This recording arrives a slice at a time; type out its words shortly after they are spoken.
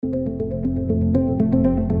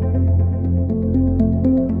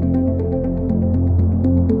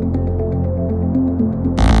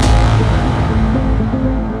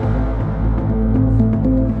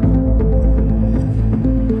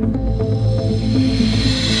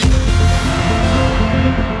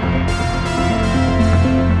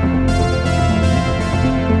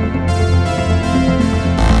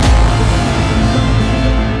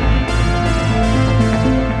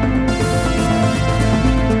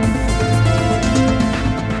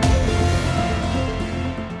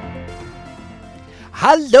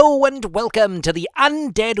Hello and welcome to the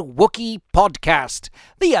Undead Wookiee podcast.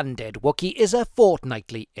 The Undead Wookiee is a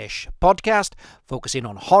fortnightly-ish podcast focusing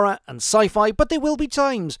on horror and sci-fi, but there will be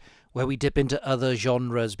times where we dip into other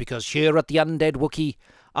genres because here at the Undead Wookiee,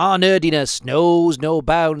 our nerdiness knows no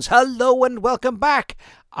bounds. Hello and welcome back.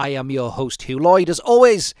 I am your host, Hugh Lloyd, as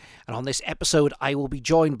always, and on this episode I will be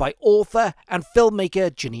joined by author and filmmaker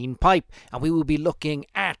Janine Pipe, and we will be looking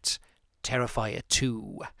at Terrifier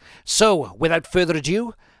 2. So, without further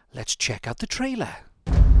ado, let's check out the trailer.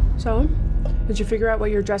 So, did you figure out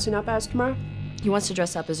what you're dressing up as tomorrow? He wants to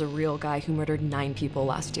dress up as a real guy who murdered 9 people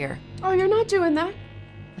last year. Oh, you're not doing that.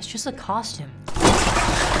 It's just a costume.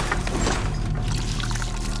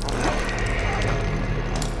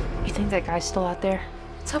 You think that guy's still out there?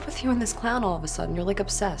 What's up with you and this clown all of a sudden? You're like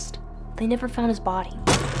obsessed. They never found his body.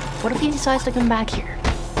 What if he decides to come back here?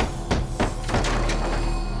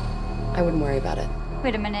 I wouldn't worry about it.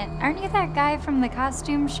 Wait a minute, aren't you that guy from the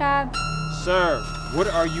costume shop? Sir, what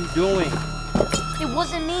are you doing? It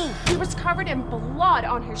wasn't me. He was covered in blood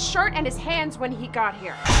on his shirt and his hands when he got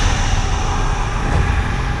here.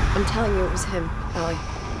 I'm telling you, it was him, Ellie.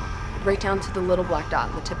 Right down to the little black dot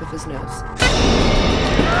on the tip of his nose.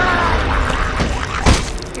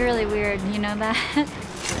 You're really weird, you know that?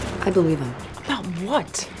 I believe him. About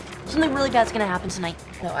what? Something really bad's gonna happen tonight.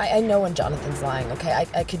 No, I know when Jonathan's lying, okay?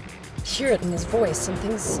 I could hear it in his voice.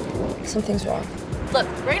 Something's wrong. Look,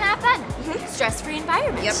 we're gonna have fun. Stress-free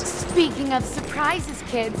environment. Yep. Speaking of surprises,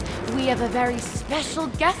 kids, we have a very special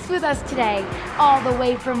guest with us today, all the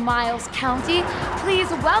way from Miles County. Please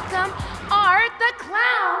welcome Art the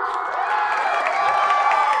Clown.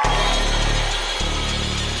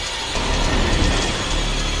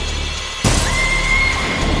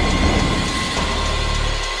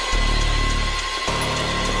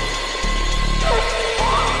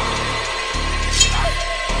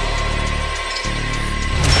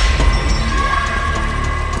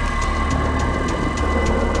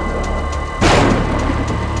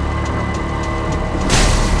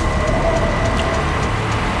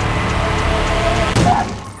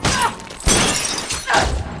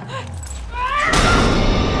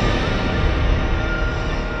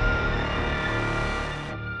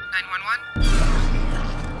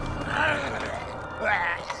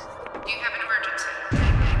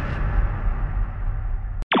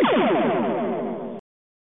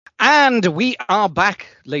 And we are back,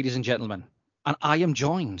 ladies and gentlemen, and I am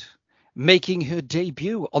joined, making her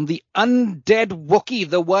debut on the Undead Wookiee,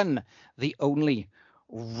 the one, the only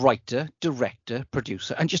writer, director,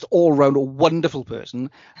 producer, and just all-round wonderful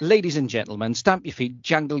person. Ladies and gentlemen, stamp your feet,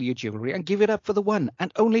 jangle your jewellery, and give it up for the one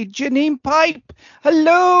and only Janine Pipe.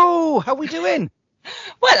 Hello, how are we doing?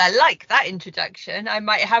 Well, I like that introduction. I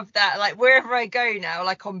might have that like wherever I go now,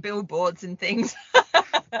 like on billboards and things.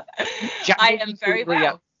 I am very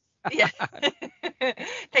well. Yeah.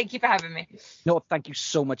 Thank you for having me. No, thank you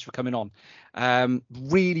so much for coming on.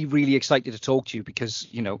 Really, really excited to talk to you because,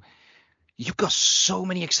 you know, you've got so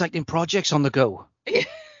many exciting projects on the go.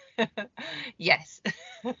 Yes.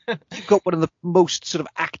 You've got one of the most sort of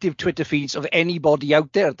active Twitter feeds of anybody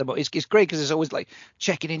out there at the moment. It's great because it's always like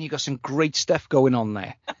checking in. You've got some great stuff going on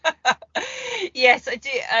there. Yes, I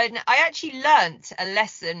do. And I actually learnt a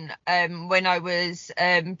lesson when I was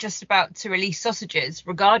just about to release Sausages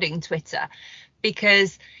regarding Twitter,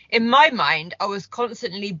 because in my mind, I was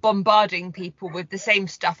constantly bombarding people with the same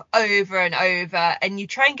stuff over and over. And you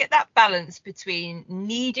try and get that balance between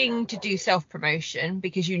needing to do self-promotion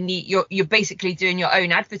because you're basically doing your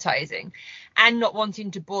own advertising and not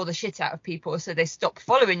wanting to bore the shit out of people so they stop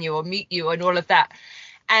following you or mute you and all of that.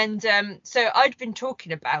 And so I'd been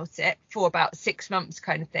talking about it for about 6 months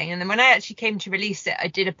kind of thing. And then when I actually came to release it, I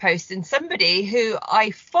did a post, and somebody who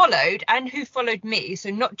I followed and who followed me, so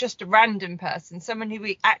not just a random person, someone who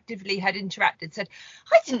we actively had interacted, said,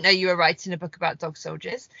 I didn't know you were writing a book about dog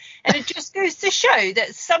soldiers. And it just goes to show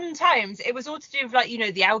that sometimes it was all to do with, like, you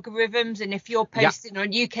know, the algorithms. And if you're posting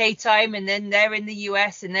on UK time and then they're in the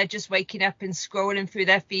US and they're just waking up and scrolling through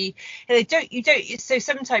their feed, and so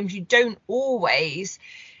sometimes you don't always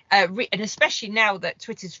and especially now that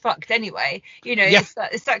Twitter's fucked anyway, you know, it's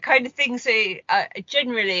that kind of thing. So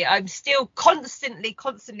generally, I'm still constantly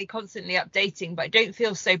updating, but I don't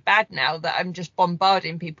feel so bad now that I'm just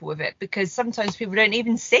bombarding people with it because sometimes people don't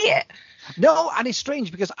even see it. No, and it's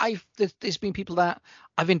strange because there's been people that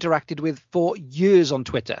I've interacted with for years on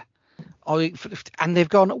Twitter, and they've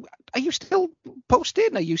gone, "Are you still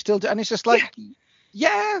posting? Are you still?" And it's just like,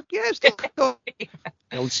 yeah, still. I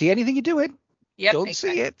don't see anything you're doing. Yep, don't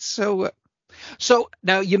exactly. see it. So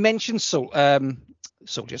now you mentioned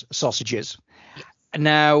sausages. Yes.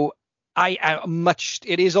 Now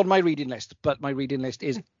It is on my reading list, but my reading list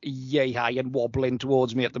is yay high and wobbling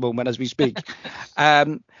towards me at the moment as we speak.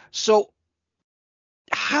 So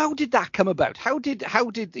how did that come about? How did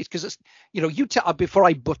it, because you tell, before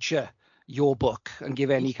I butcher your book and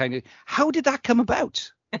give any kind of, how did that come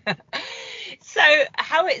about? So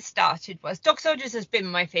how it started was Dog Soldiers has been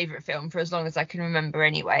my favourite film for as long as I can remember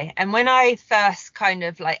anyway. And when I first kind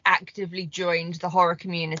of like actively joined the horror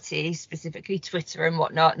community, specifically Twitter and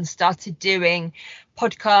whatnot, and started doing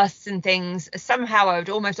podcasts and things, somehow I would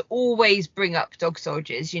almost always bring up Dog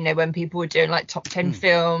Soldiers, when people were doing like top 10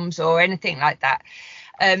 films or anything like that.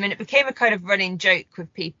 And it became a kind of running joke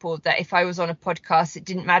with people that if I was on a podcast, it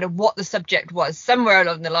didn't matter what the subject was, somewhere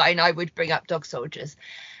along the line, I would bring up Dog Soldiers.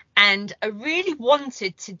 And I really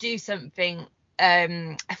wanted to do something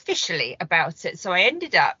officially about it. So I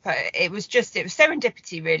ended up, it was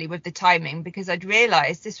serendipity really with the timing, because I'd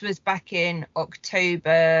realised this was back in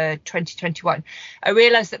October 2021. I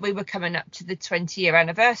realised that we were coming up to the 20-year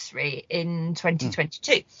anniversary in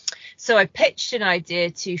 2022. So I pitched an idea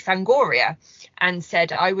to Fangoria and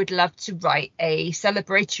said I would love to write a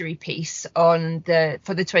celebratory piece for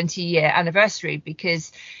the 20-year anniversary,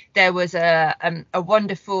 because there was a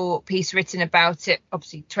wonderful piece written about it,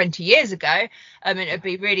 obviously 20 years ago. And it would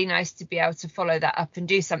be really nice to be able to follow that up and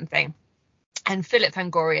do something. And Philip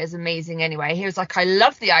Fangoria is amazing anyway. He was like, I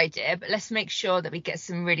love the idea, but let's make sure that we get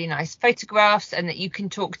some really nice photographs and that you can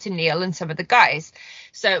talk to Neil and some of the guys.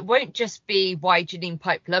 So it won't just be why Janine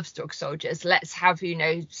Pipe loves Dog Soldiers. Let's have,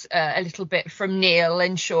 a little bit from Neil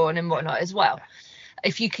and Sean and whatnot as well.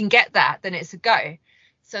 If you can get that, then it's a go.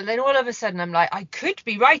 So then all of a sudden I'm like, I could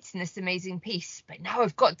be writing this amazing piece, but now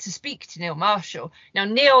I've got to speak to Neil Marshall. Now,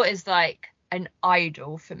 Neil is like an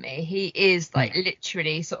idol for me. He is like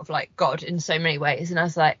literally sort of like God in so many ways. And I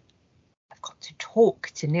was like, I've got to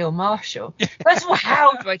talk to Neil Marshall. First of all,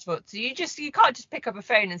 how do I talk to you? You can't just pick up a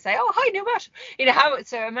phone and say, oh, hi, Neil Marshall.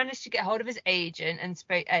 So I managed to get hold of his agent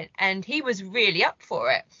and he was really up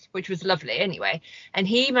for it, which was lovely anyway. And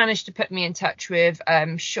he managed to put me in touch with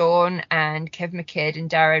Sean and Kev McKidd and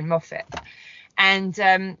Darren Moffat.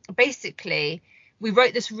 And basically we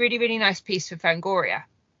wrote this really, really nice piece for Fangoria.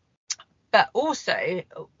 But also,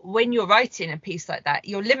 when you're writing a piece like that,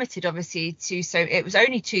 you're limited, obviously, so it was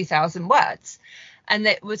only 2,000 words. And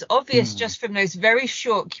it was obvious just from those very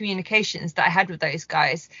short communications that I had with those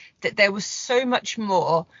guys that there was so much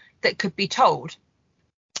more that could be told.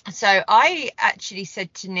 So I actually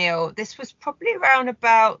said to Neil, this was probably around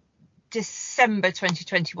about December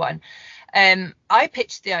 2021. I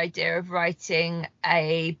pitched the idea of writing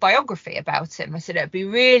a biography about him. I said it would be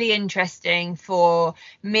really interesting for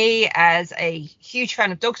me as a huge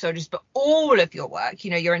fan of Dog Soldiers, but all of your work,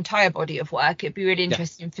 your entire body of work. It'd be really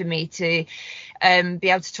interesting for me to be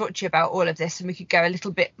able to talk to you about all of this, and we could go a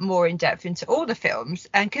little bit more in depth into all the films.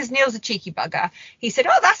 And because Neil's a cheeky bugger, he said,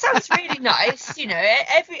 oh, that sounds really nice.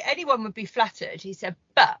 Anyone would be flattered. He said,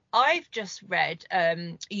 but I've just read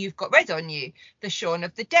You've Got Red on You, the Shaun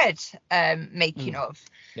of the Dead making of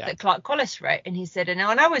that Clark Collis wrote. And he said, and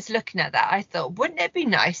when I was looking at that, I thought, wouldn't it be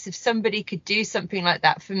nice if somebody could do something like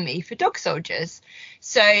that for me for Dog Soldiers?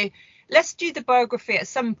 So let's do the biography at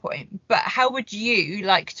some point, but how would you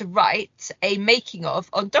like to write a making of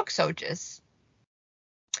on Dog Soldiers?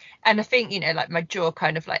 And I think, like my jaw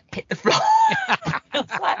kind of like hit the floor. I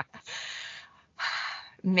was like,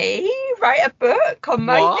 me write a book on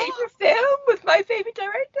my favorite film with my favorite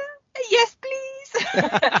director? Yes, please.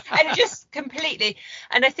 And it just completely.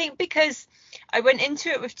 And I think because I went into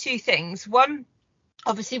it with two things. One,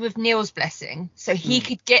 obviously with Neil's blessing, so he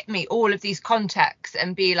could get me all of these contacts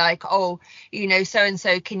and be like, oh,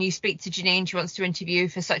 so-and-so, can you speak to Janine? She wants to interview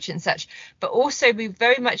for such and such. But also we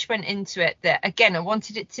very much went into it that, again, I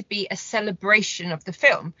wanted it to be a celebration of the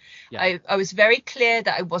film. I was very clear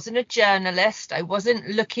that I wasn't a journalist. I wasn't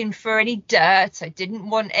looking for any dirt. I didn't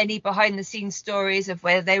want any behind the scenes stories of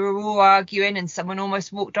where they were all arguing and someone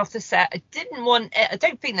almost walked off the set. I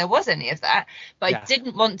don't think there was any of that, but I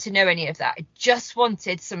didn't want to know any of that. I just wanted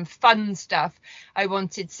some fun stuff. I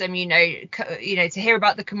wanted some, to hear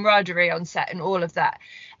about the camaraderie on set and all of that.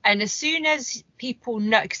 And as soon as people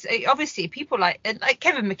know, cause obviously people like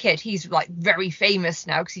Kevin McKidd, he's like very famous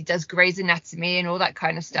now because he does Grey's Anatomy and all that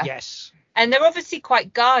kind of stuff. Yes. And they're obviously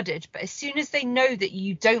quite guarded, but as soon as they know that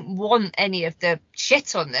you don't want any of the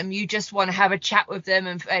shit on them, you just want to have a chat with them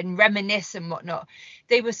and reminisce and whatnot,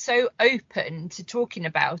 they were so open to talking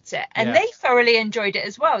about it. And they thoroughly enjoyed it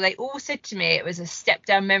as well. They all said to me it was a step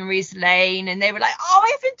down memories lane. And they were like, oh,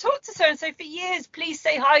 I haven't talked to so-and-so for years. Please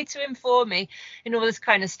say hi to him for me and all this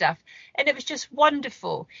kind of stuff. And it was just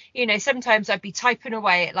wonderful. Sometimes I'd be typing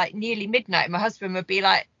away at like nearly midnight. My husband would be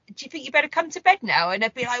like, do you think you better come to bed now? And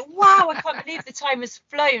I'd be like, wow, I can't believe the time has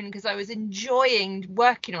flown, because I was enjoying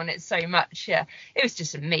working on it so much. Yeah, it was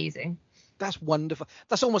just amazing. That's wonderful.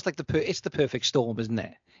 That's almost like it's the perfect storm, isn't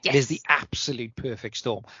it? Yes. It is the absolute perfect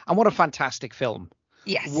storm. And what a fantastic film.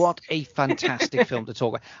 Yes. What a fantastic film to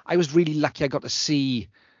talk about. I was really lucky I got to see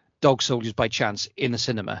Dog Soldiers by chance in the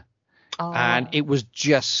cinema. Oh. And it was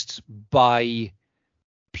just by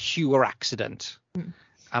pure accident. And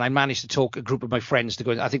I managed to talk a group of my friends to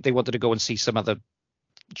go. I think they wanted to go and see some other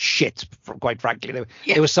shit, quite frankly.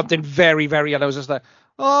 There was something very, very, and I was just like,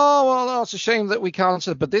 oh, well, it's a shame that we can't,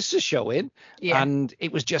 but this is showing. Yeah. And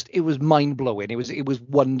it was mind blowing. It was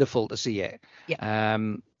wonderful to see it. Yeah.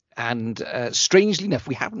 And strangely enough,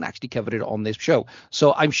 we haven't actually covered it on this show.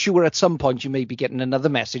 So I'm sure at some point you may be getting another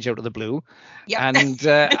message out of the blue. Yep.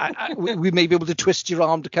 And we may be able to twist your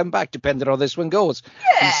arm to come back, depending on how this one goes.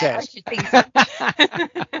 Yeah, he says. I should think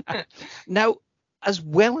so. Now, as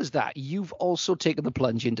well as that, you've also taken the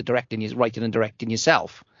plunge into writing and directing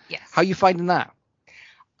yourself. Yes. How are you finding that?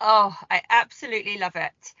 Oh, I absolutely love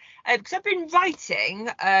it. Because I've been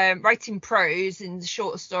writing prose and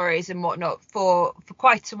short stories and whatnot for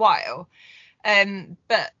quite a while.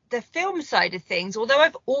 But the film side of things, although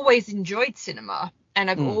I've always enjoyed cinema and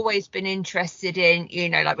I've always been interested in,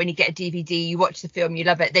 like when you get a DVD, you watch the film, you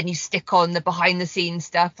love it, then you stick on the behind the scenes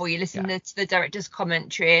stuff or you listen to the director's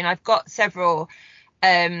commentary. And I've got several.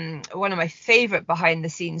 One of my favorite behind the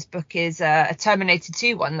scenes book is a Terminator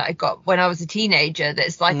 2 one that I got when I was a teenager,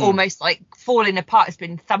 that's like almost like falling apart. It's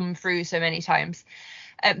been thumbed through so many times,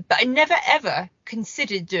 but I never ever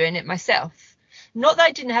considered doing it myself. Not that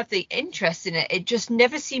I didn't have the interest in it, it just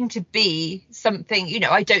never seemed to be something,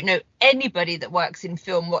 I don't know anybody that works in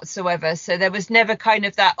film whatsoever, so there was never kind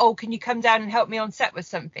of that, oh, can you come down and help me on set with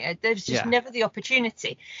something? There's just never the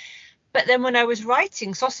opportunity. But then when I was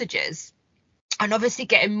writing Sausages, and obviously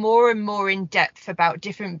getting more and more in depth about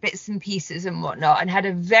different bits and pieces and whatnot, and had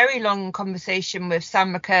a very long conversation with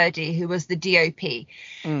Sam McCurdy, who was the DOP,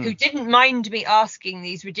 who didn't mind me asking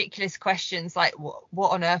these ridiculous questions like,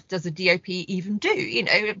 what on earth does a DOP even do?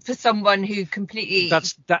 For someone who completely...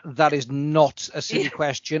 That is not a silly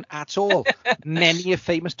question at all. Many a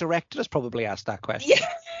famous director has probably asked that question.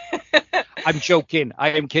 Yeah. I'm joking.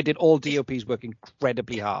 I am kidding. All DOPs work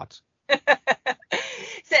incredibly hard.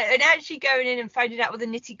 So, and actually going in and finding out all the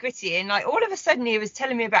nitty gritty, and like all of a sudden he was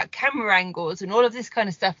telling me about camera angles and all of this kind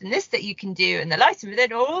of stuff, and this that you can do, and the lighting, but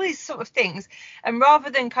then all these sort of things. And rather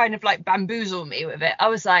than kind of like bamboozle me with it, I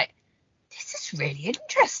was like, this is really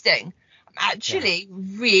interesting. I'm actually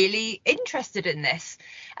really interested in this.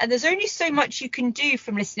 And there's only so much you can do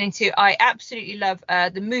from listening to. I absolutely love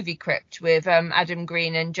the movie Crypt with Adam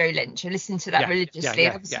Green and Joe Lynch. I listen to that religiously.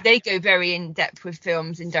 Obviously, they go very in depth with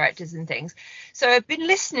films and directors and things. So I've been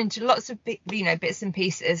listening to lots of bits and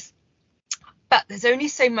pieces. But there's only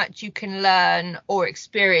so much you can learn or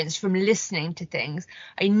experience from listening to things.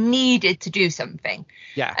 I needed to do something.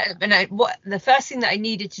 Yeah. And the first thing that I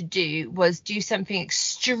needed to do was do something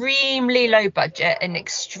extremely low budget and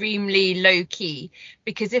extremely low key.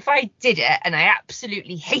 Because if I did it and I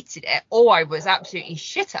absolutely hated it, or I was absolutely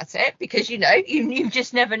shit at it, because, you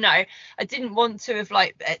just never know. I didn't want to have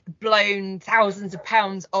blown thousands of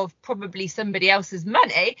pounds of probably somebody else's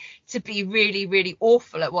money to be really, really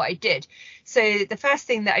awful at what I did. So the first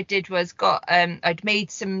thing that I did was I'd made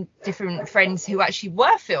some different friends who actually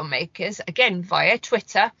were filmmakers, again, via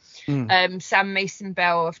Twitter. Sam Mason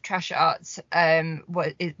Bell of Trash Arts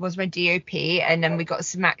was my DOP, and then we got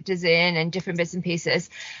some actors in and different bits and pieces.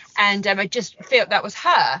 And I just felt that was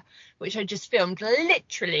her, which I just filmed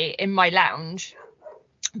literally in my lounge.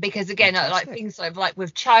 Because again, I like things like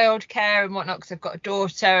with childcare and whatnot, because I've got a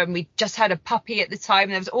daughter and we just had a puppy at the time.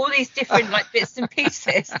 There was all these different bits and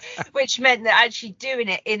pieces, which meant that actually doing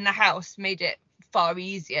it in the house made it far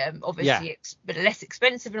easier, obviously, but less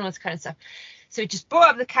expensive and all this kind of stuff. So we just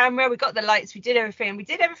brought up the camera, we got the lights, we did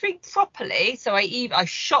everything properly. So I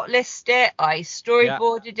shot list it, I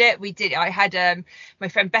storyboarded it. I had my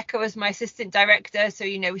friend Becca was my assistant director, so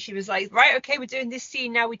she was like, right, okay, we're doing this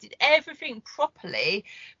scene now. We did everything properly,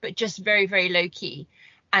 but just very, very low key,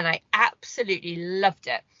 and I absolutely loved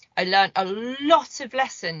it. I learned a lot of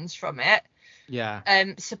lessons from it.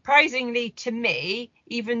 Surprisingly to me,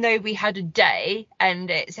 even though we had a day and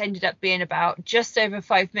it's ended up being about just over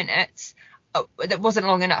 5 minutes, that wasn't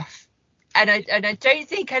long enough. And I don't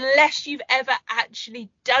think, unless you've ever actually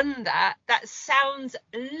done that sounds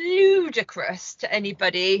ludicrous to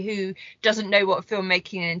anybody who doesn't know what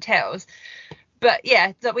filmmaking entails. But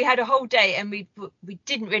that we had a whole day and we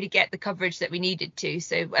didn't really get the coverage that we needed to.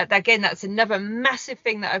 So again, that's another massive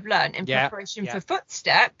thing that I've learned in preparation for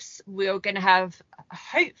Footsteps. We're going to have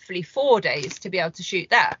hopefully 4 days to be able to shoot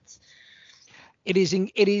that. It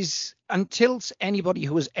is until anybody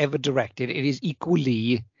who has ever directed, it is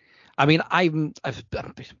equally. I mean, I've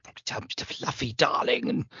probably just a fluffy darling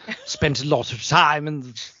and spent a lot of time in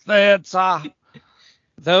the theatre,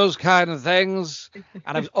 those kind of things,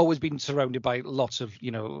 and I've always been surrounded by lots of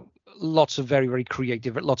very, very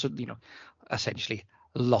creative, lots of essentially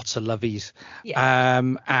lots of lovies.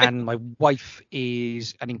 And my wife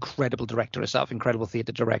is an incredible director herself, incredible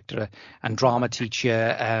theatre director and drama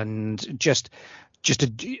teacher, and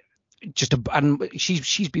and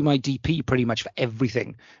she's been my DP pretty much for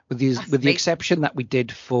everything, with the exception that we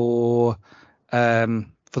did for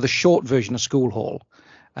the short version of School Hall.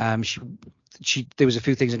 She there was a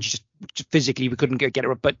few things and she just physically we couldn't get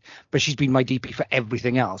her up, but she's been my DP for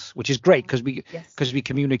everything else, which is great because we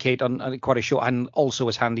communicate on quite a short, and also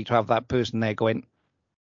it's handy to have that person there going,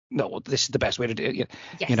 no, this is the best way to do it.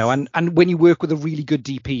 And when you work with a really good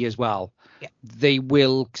DP as well, they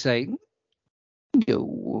will say,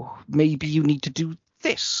 no, maybe you need to do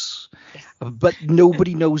this. But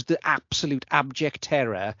nobody knows the absolute abject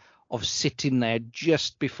terror of sitting there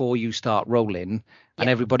just before you start rolling and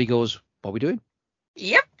everybody goes, what are we doing?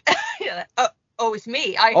 Yep. Oh, it's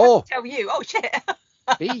me. I have to tell you. Oh, shit.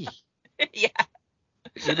 Me? Yeah.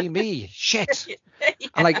 You mean me? Shit.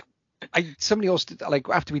 And somebody else did,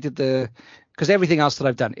 after we did because everything else that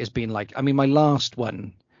I've done has been my last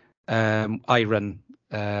one, I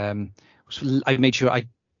made sure I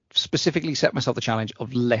specifically set myself the challenge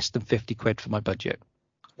of less than 50 quid for my budget.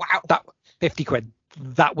 Wow. That 50 quid,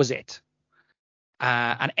 that was it.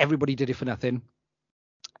 And everybody did it for nothing.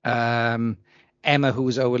 Emma, who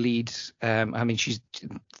was our lead,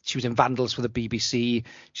 she was in Vandals for the BBC.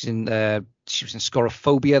 She was in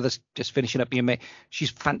Scorophobia, that's just finishing up being made. She's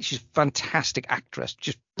fantastic actress,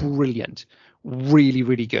 just brilliant, really,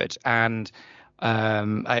 really good. And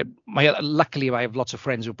luckily I have lots of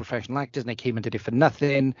friends who are professional actors, and they came and did it for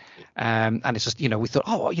nothing. And it's just, we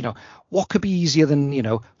thought, what could be easier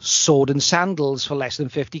than, sword and sandals for less than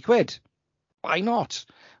 50 quid? Why not?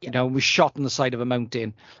 We shot on the side of a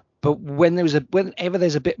mountain. But whenever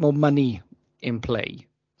there's a bit more money in play,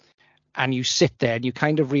 and you sit there and you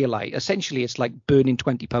kind of realize, essentially, it's like burning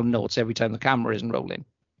 £20 notes every time the camera isn't rolling.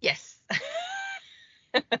 Yes.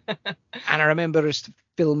 And I remember us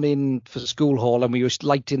filming for School Hall, and we were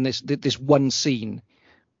lighting this one scene,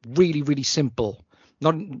 really, really simple.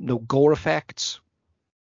 No gore effects,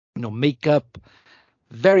 no makeup,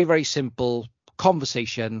 very, very simple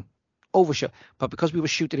conversation. Overshot, but because we were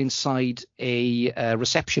shooting inside a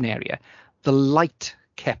reception area, the light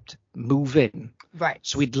kept moving. Right.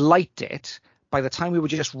 So we'd light it. By the time we were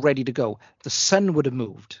just ready to go, the sun would have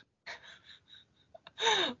moved.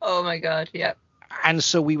 Oh my god! Yeah. And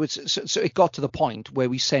so we would. So it got to the point where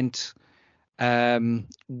we sent one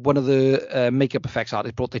of the makeup effects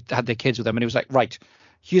artists. They had their kids with them, and it was like, right,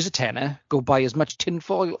 here's a tenner. Go buy as much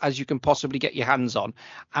tinfoil as you can possibly get your hands on,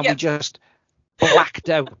 and we just blacked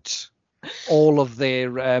out all of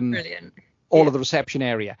their Brilliant. Of the reception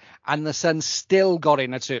area, and the sun still got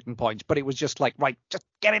in at certain points, but it was just like, right, just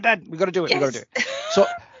get it done, we got to do it. So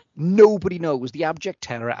nobody knows the abject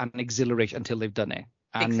terror and exhilaration until they've done it.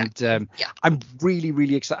 And exactly. I'm really,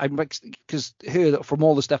 really excited because from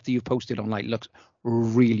all the stuff that you've posted online, looks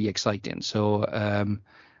really exciting. So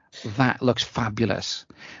that looks fabulous.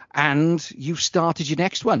 And you've started your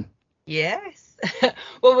next one. Yes.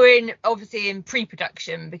 Well, we're obviously in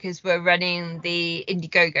pre-production because we're running the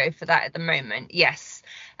Indiegogo for that at the moment. Yes.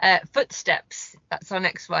 Footsteps, that's our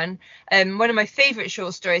next one. One of my favorite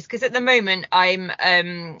short stories, because at the moment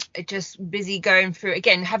I'm just busy going through,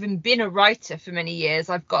 again, having been a writer for many years,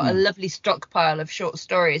 I've got a lovely stockpile of short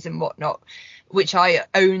stories and whatnot, which I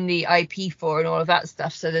own the IP for and all of that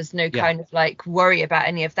stuff. So there's no kind of worry about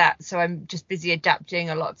any of that. So I'm just busy adapting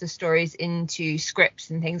a lot of the stories into scripts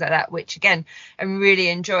and things like that, which again, I'm really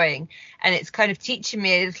enjoying. And it's kind of teaching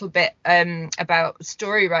me a little bit about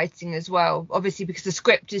story writing as well, obviously, because the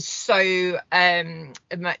script is so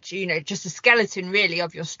much, just a skeleton really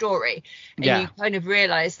of your story. And you kind of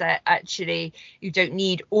realize that actually you don't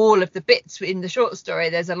need all of the bits in the short story.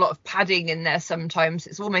 There's a lot of padding in there sometimes.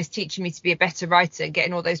 It's almost teaching me to be a better writer,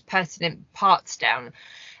 getting all those pertinent parts down.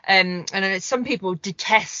 And I know some people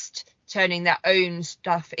detest turning their own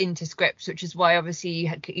stuff into scripts, which is why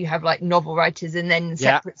obviously you have novel writers and then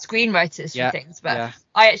separate screenwriters for things. But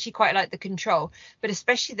I actually quite like the control, but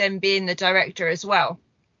especially then being the director as well.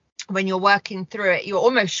 When you're working through it, you're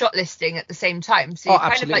almost shortlisting at the same time. So you're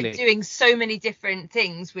kind of doing so many different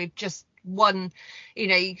things with just one,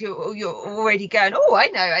 you're already going, oh, I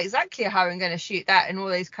know exactly how I'm going to shoot that and all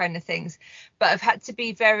those kind of things. But I've had to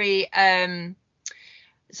be very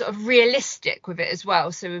sort of realistic with it as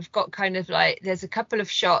well. So we've got kind of like, there's a couple of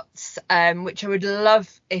shots which I would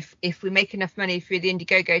love if we make enough money through the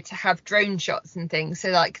Indiegogo to have drone shots and things, so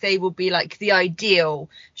like they will be like the ideal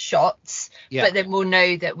shots. But then we'll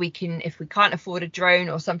know that we can, if we can't afford a drone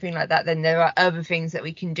or something like that, then there are other things that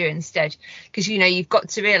we can do instead. Because you've got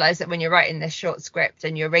to realize that when you're writing this short script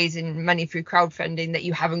and you're raising money through crowdfunding, that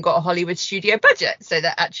you haven't got a Hollywood studio budget, so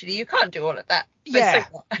that actually you can't do all of that.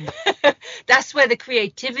 That's where the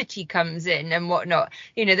creativity comes in and whatnot.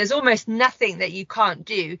 There's almost nothing that you can't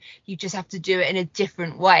do. You just have to do it in a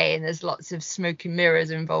different way, and there's lots of smoke and mirrors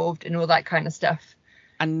involved and all that kind of stuff.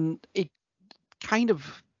 And it kind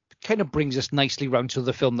of brings us nicely round to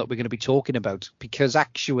the film that we're going to be talking about, because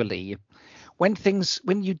actually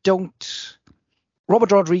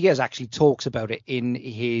Robert Rodriguez actually talks about it in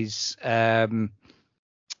his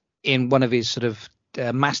in one of his sort of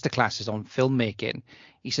masterclasses on filmmaking.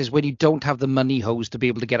 He says when you don't have the money hose to be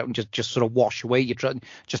able to get up and just sort of wash away, you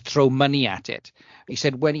just throw money at it. He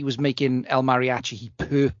said when he was making El Mariachi, he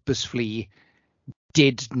purposefully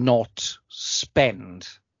did not spend,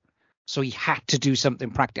 so he had to do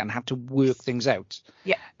something practical and had to work things out.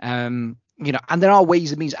 And there are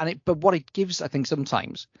ways and means, but what it gives, I think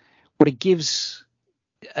sometimes what it gives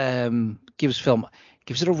film,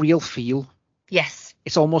 gives it a real feel.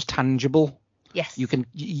 It's almost tangible. You can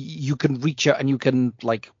reach out and you can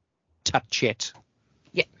like touch it.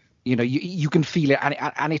 You can feel it,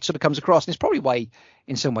 and it sort of comes across. And it's probably why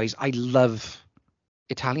in some ways I love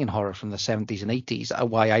Italian horror from the 70s and 80s,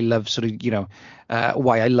 why I love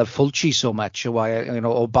why I love Fulci so much, or why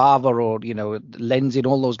or Bava, or Lenzi, and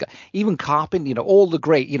all those guys, even Carpenter, all the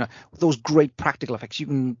great, those great practical effects. You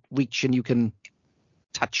can reach and you can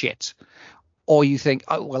touch it. Or you think,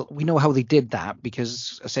 oh, well, we know how they did that,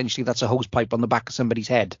 because essentially that's a hose pipe on the back of somebody's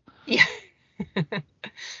head.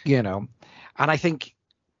 And I think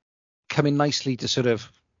coming nicely to sort of,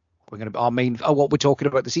 what we're talking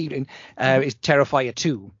about this evening is Terrifier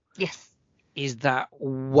 2. Is that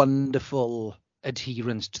wonderful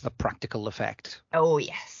adherence to the practical effect. Oh,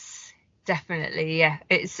 yes, definitely.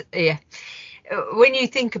 It's when you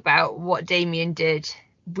think about what Damien did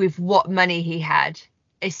with what money he had,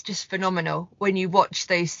 it's just phenomenal. When you watch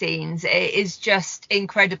those scenes, it is just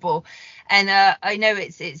incredible. And I know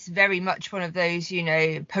it's very much one of those,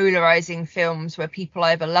 polarizing films where people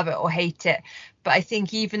either love it or hate it. But I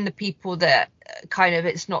think even the people that kind of,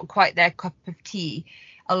 it's not quite their cup of tea,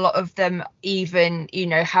 a lot of them even,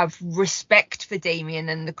 have respect for Damien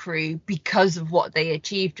and the crew because of what they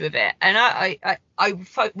achieved with it. And I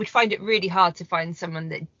would find it really hard to find someone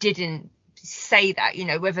that didn't say that,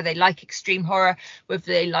 whether they like extreme horror,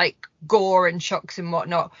 whether they like gore and shocks and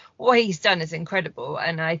whatnot. What he's done is incredible,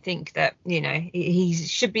 and I think that he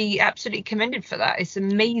should be absolutely commended for that. It's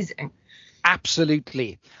amazing.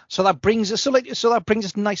 Absolutely. So that brings us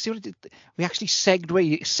nicely. We actually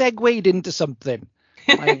segued into something.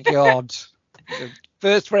 My God.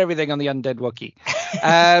 First for everything on the Undead Wookiee.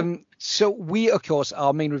 So we, of course,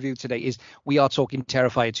 our main review today we are talking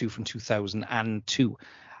Terrifier 2 from 2002.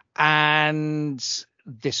 And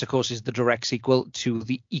this, of course, is the direct sequel to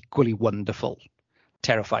the equally wonderful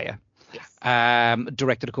Terrifier.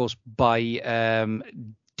 Directed, of course, by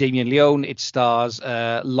Damien Leone. It stars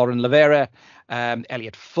Lauren Lavera,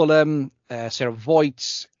 Elliot Fulham, Sarah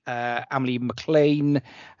Voight, Amelie McLean,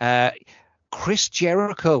 Chris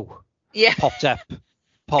Jericho pops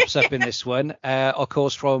up in this one, of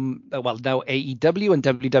course, from now AEW and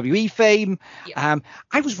WWE fame.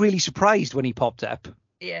 I was really surprised when he popped up.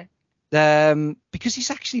 Because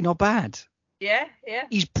he's actually not bad.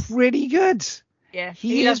 He's pretty good.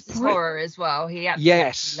 He loves horror as well. He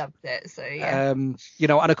absolutely loved it. So and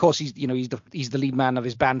of course he's the lead man of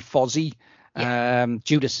his band Fozzy.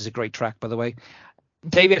 Judas is a great track, by the way.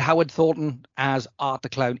 David Howard Thornton as Art the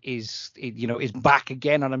Clown is back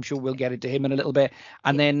again, and I'm sure we'll get into him in a little bit.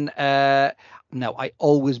 And then now I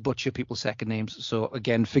always butcher people's second names, so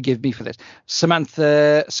again, forgive me for this.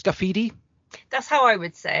 Samantha Scafidi. That's how I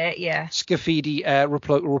would say it, Scafidi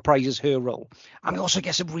reprises her role. And we also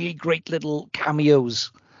get some really great little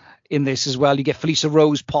cameos in this as well. You get Felissa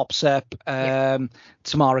Rose pops up,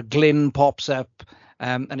 Tamara Glynn pops up,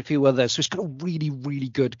 and a few others. So it's got a really, really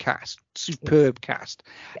good cast, superb cast.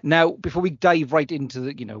 Now, before we dive right into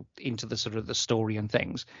the sort of the story and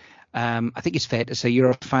things, I think it's fair to say you're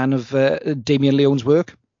a fan of Damien Leone's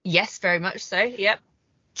work. Yes, very much so. Yep.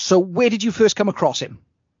 So where did you first come across him?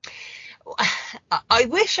 I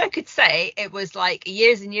wish I could say it was like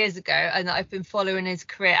years and years ago and that I've been following his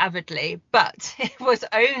career avidly, but it was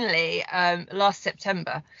only last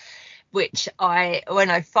September when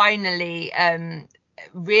I finally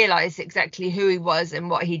realise exactly who he was and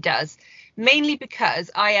what he does. Mainly because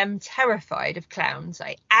I am terrified of clowns.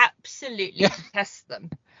 I absolutely detest them.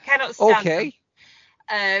 Cannot stand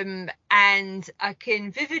them. And I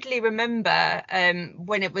can vividly remember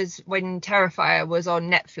when Terrifier was on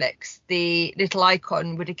Netflix, the little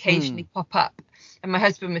icon would occasionally pop up, and my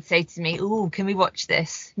husband would say to me, "Oh, can we watch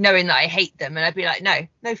this?" Knowing that I hate them, and I'd be like,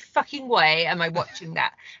 "No fucking way am I watching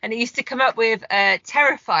that." And it used to come up with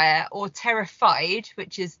Terrifier or Terrified,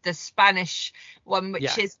 which is the Spanish one,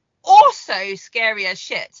 which is also scary as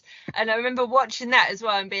shit. And I remember watching that as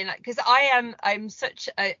well and being like, because I'm such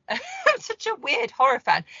a I'm such a weird horror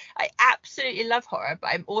fan. I absolutely love horror,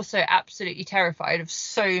 but I'm also absolutely terrified of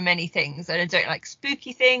so many things, and I don't like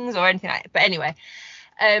spooky things or anything like that. But anyway,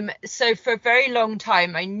 so for a very long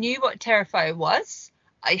time I knew what Terrifier was.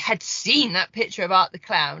 I had seen that picture of Art the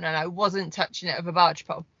Clown, and I wasn't touching it with a barge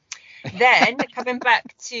pole. Then coming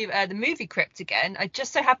back to the movie Crypt again, I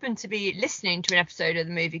just so happened to be listening to an episode of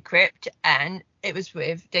the movie Crypt, and it was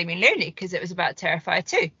with Damien Looney because it was about Terrifier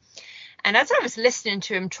 2. And as I was listening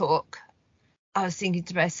to him talk, I was thinking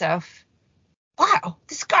to myself, wow,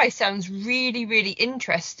 this guy sounds really, really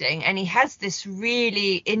interesting. And he has this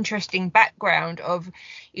really interesting background of,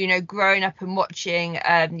 growing up and watching the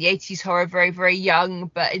 80s horror very, very young,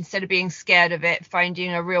 but instead of being scared of it,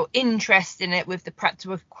 finding a real interest in it with the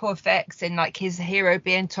practical effects and like his hero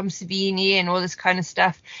being Tom Savini and all this kind of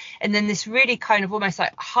stuff. And then this really kind of almost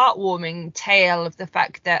like heartwarming tale of the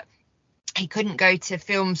fact that he couldn't go to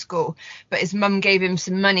film school, but his mum gave him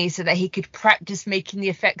some money so that he could practice making the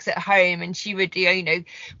effects at home. And she would,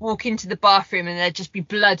 walk into the bathroom and there'd just be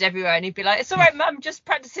blood everywhere. And he'd be like, "It's all right, mum, just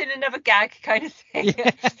practicing another gag," kind of thing.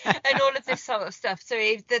 And all of this sort of stuff. So,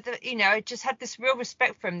 I just had this real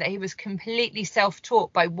respect for him, that he was completely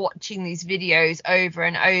self-taught by watching these videos over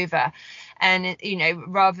and over. And,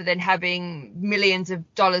 rather than having millions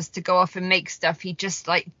of dollars to go off and make stuff, he just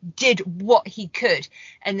did what he could,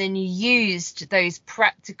 and then used those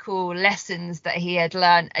practical lessons that he had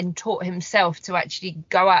learned and taught himself to actually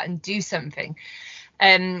go out and do something.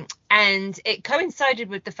 And it coincided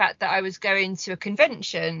with the fact that I was going to a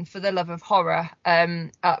convention for the love of horror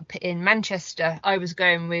up in Manchester. I was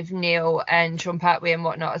going with Neil and Sean Pertwee and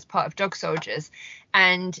whatnot as part of Dog Soldiers,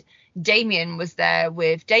 and Damien was there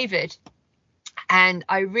with David. And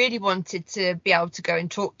I really wanted to be able to go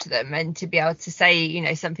and talk to them and to be able to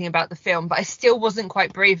say, something about the film, but I still wasn't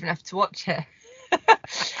quite brave enough to watch it.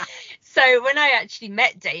 So when I actually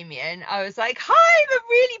met Damien, I was like, "Hi, I'm a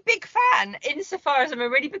really big fan, insofar as I'm a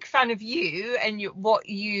really big fan of you and what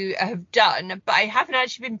you have done, but I haven't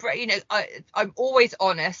actually been, I'm always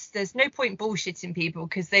honest. There's no point bullshitting people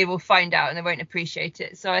because they will find out and they won't appreciate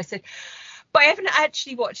it." So I said, "But I haven't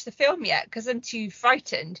actually watched the film yet because I'm too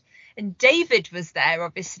frightened." And David was there,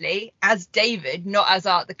 obviously, as David, not as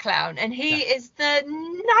Art the Clown. And he is the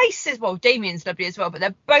nicest. Well, Damien's lovely as well, but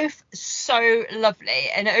they're both so lovely.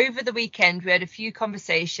 And over the weekend, we had a few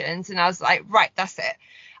conversations and I was like, right, that's it.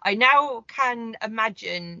 I now can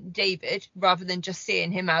imagine David rather than just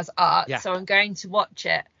seeing him as Art. Yeah. So I'm going to watch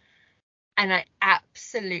it. And I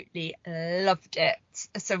absolutely loved it.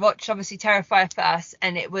 So watch obviously Terrifier first,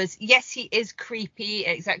 and it was, yes, he is creepy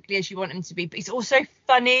exactly as you want him to be, but he's also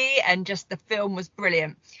funny, and just the film was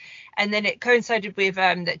brilliant. And then it coincided with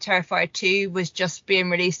that Terrifier 2 was just being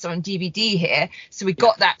released on DVD here. So we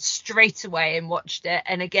got that straight away and watched it.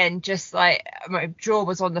 And again, just like my jaw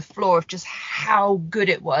was on the floor of just how good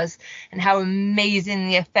it was and how amazing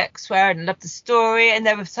the effects were. And I loved the story. And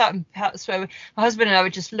there were certain parts where my husband and I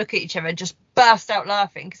would just look at each other and just burst out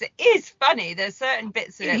laughing because it is funny. There's certain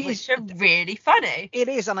bits of it which are really funny. It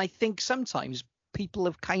is. And I think sometimes people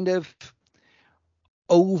have kind of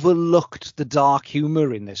overlooked the dark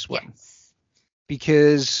humor in this one,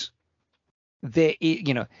 because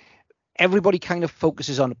everybody kind of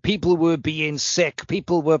focuses on people were being sick,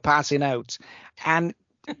 people were passing out, and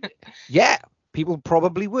people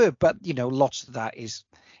probably were, but lots of that is,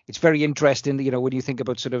 it's very interesting, when you think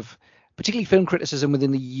about sort of particularly film criticism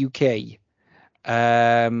within the UK,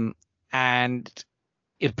 and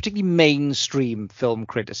particularly mainstream film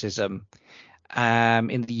criticism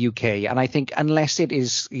in the UK. And I think unless it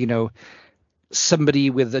is, somebody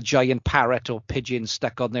with a giant parrot or pigeon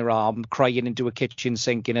stuck on their arm crying into a kitchen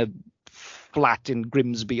sink in a flat in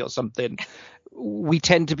Grimsby or something, we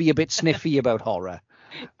tend to be a bit sniffy about horror.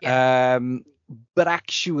 But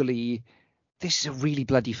actually, this is a really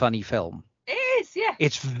bloody funny film. It is, yeah.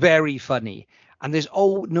 It's very funny. And there's,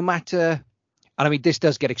 no matter, and I mean, this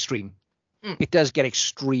does get extreme. It does get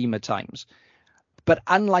extreme at times. But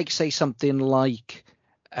unlike, say, something like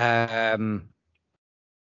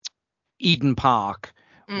Eden Park,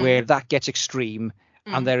 where that gets extreme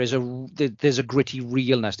and there's a gritty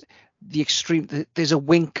realness. There's a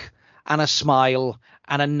wink and a smile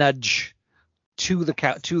and a nudge to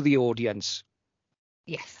the audience.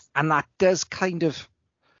 Yes. And that does kind of,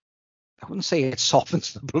 I wouldn't say it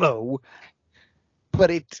softens the blow, but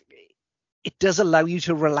it does allow you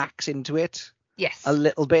to relax into it. Yes. A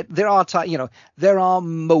little bit. There are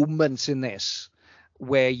moments in this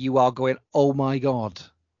where you are going, oh my God.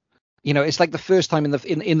 It's like the first time in the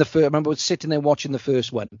first, I remember sitting there watching the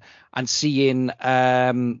first one and seeing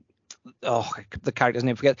the character's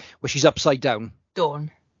name, forget, where she's upside down. Dawn.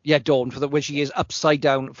 Yeah, Dawn, where she is upside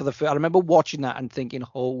down for the first. I remember watching that and thinking,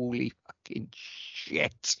 holy fucking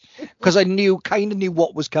shit. Because I kind of knew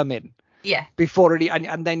what was coming. Yeah. Before it,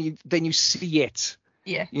 and then you see it.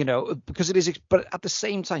 Yeah. Because it is, but at the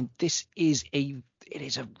same time, it is a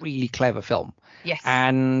really clever film. Yes.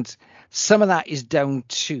 And some of that is down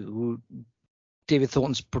to David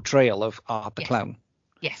Thornton's portrayal of Art the Clown.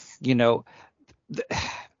 Yes. I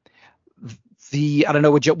don't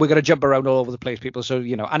know, we're going to jump around all over the place, people. So,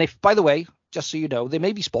 and if, by the way, just so you know, there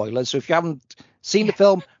may be spoilers. So if you haven't seen the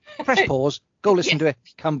film, press pause, go listen to it,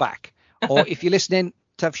 come back. Or if you're listening,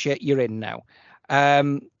 tough shit, you're in now.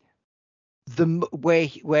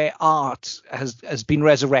 Where Art has been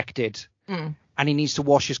resurrected and he needs to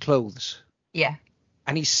wash his clothes. Yeah.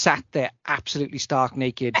 And he's sat there absolutely stark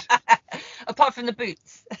naked. Apart from the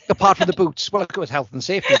boots. Well, of course, health and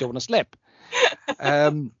safety, don't want to slip.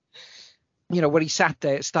 Where he sat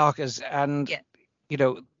there stark as, and,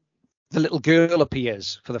 the little girl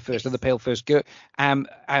appears for the first, of the pale first girl. And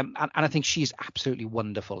I think she's absolutely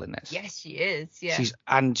wonderful in this. Yes, she is. Yeah.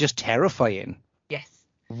 And just terrifying. Yes.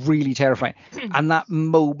 Really terrifying. And that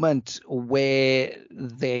moment where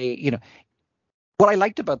they, what I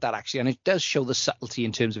liked about that actually, and it does show the subtlety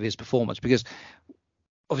in terms of his performance, because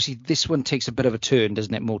obviously this one takes a bit of a turn,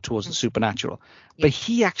 doesn't it, more towards the supernatural. But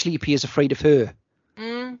he actually appears afraid of her.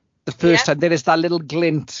 The first time, there is that little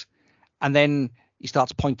glint, and then he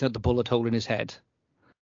starts pointing at the bullet hole in his head,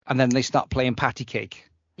 and then they start playing patty cake.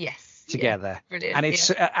 Yes. Together. Brilliant. And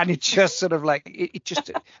it's just sort of like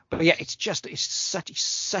it's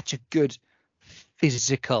such a good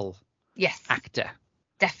physical actor.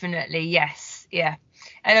 Definitely, yes. Yeah.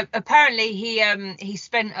 And apparently he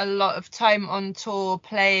spent a lot of time on tour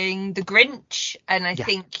playing the Grinch, and I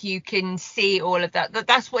think you can see all of that.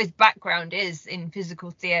 That's what his background is in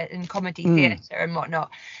physical theatre and comedy theatre and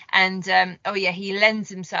whatnot. And he lends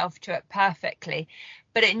himself to it perfectly,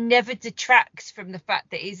 but it never detracts from the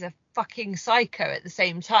fact that he's a fucking psycho at the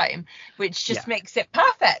same time, which just makes it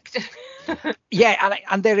perfect.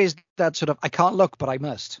 And there is that sort of, I can't look, but I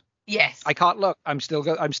must. Yes. I can't look. I'm still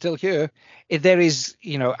here. There is,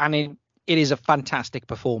 and it is a fantastic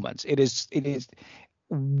performance. It is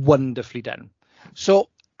wonderfully done. So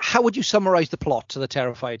how would you summarize the plot to the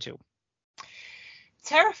Terrifier 2?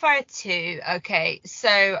 Terrifier 2. Okay.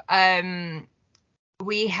 So,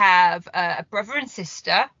 we have a brother and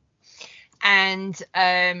sister, and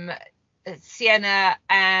Sienna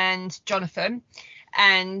and Jonathan.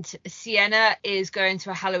 And Sienna is going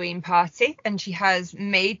to a Halloween party, and she has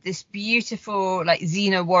made this beautiful like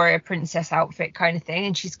Xena warrior princess outfit kind of thing,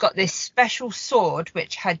 and she's got this special sword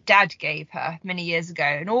which her dad gave her many years ago.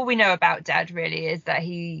 And all we know about Dad really is that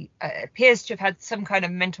he appears to have had some kind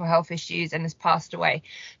of mental health issues and has passed away,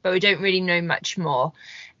 but we don't really know much more.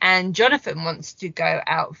 And Jonathan wants to go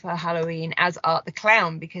out for Halloween as Art the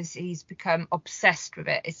Clown because he's become obsessed with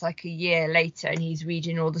it. It's like a year later and he's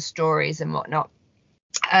reading all the stories and whatnot.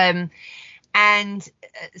 And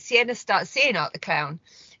Sienna starts seeing Art the Clown.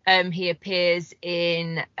 He appears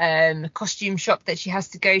in a costume shop that she has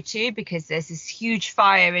to go to because there's this huge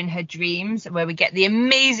fire in her dreams where we get the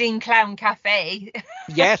amazing clown cafe.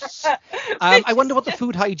 Yes. I wonder what the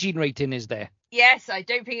food hygiene rating is there. Yes, I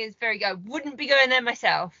don't think it's very good. I wouldn't be going there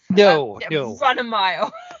myself. No. Run a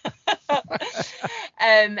mile.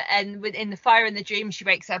 And within the fire in the dream, she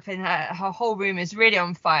wakes up and her whole room is really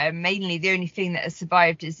on fire. Mainly the only thing that has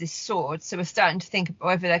survived is this sword. So we're starting to think about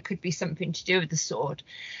whether there could be something to do with the sword.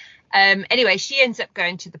 Anyway, she ends up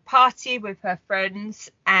going to the party with her friends,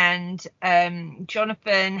 and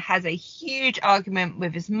Jonathan has a huge argument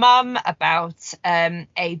with his mum about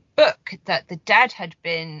a book that the dad had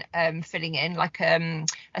been filling in, like a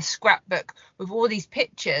scrapbook with all these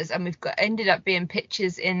pictures, and ended up being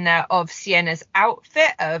pictures in there of Sienna's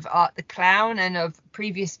outfit, of Art the Clown, and of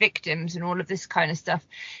previous victims and all of this kind of stuff,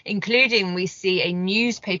 including we see a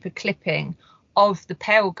newspaper clipping of the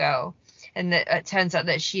Pale Girl. And that it turns out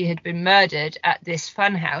that she had been murdered at this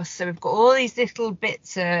fun house. So we've got all these little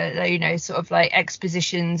bits, sort of like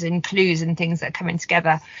expositions and clues and things that are coming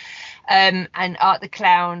together. And Art the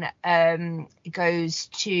Clown goes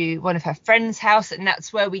to one of her friend's house, and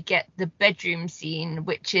that's where we get the bedroom scene,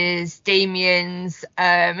 which is Damien's.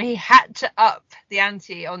 He had to up the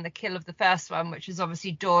ante on the kill of the first one, which was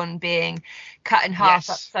obviously Dawn being cut in half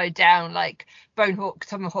upside down like Bonehawk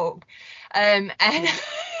Tomahawk. And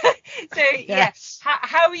so Yes.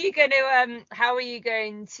 how are you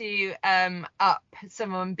going to up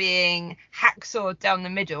someone being hacksawed down the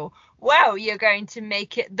middle? Well, you're going to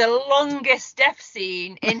make it the longest death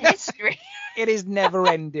scene in history. It is never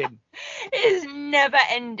ending. It is never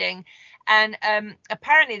ending. And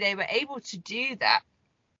apparently they were able to do that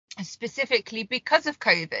specifically because of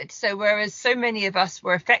COVID. So whereas so many of us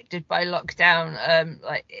were affected by lockdown,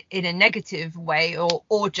 like in a negative way,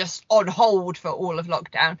 or just on hold for all of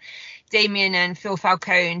lockdown, Damien and Phil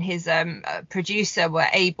Falcone, his producer, were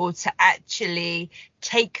able to actually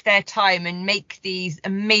take their time and make these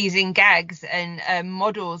amazing gags and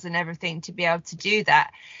models and everything to be able to do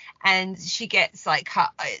that. And she gets like, I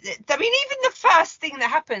mean, even the first thing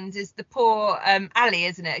that happens is the poor Ali,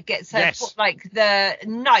 isn't it? Gets her like the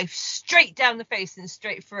knife straight down the face and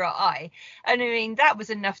straight through her eye. And I mean, that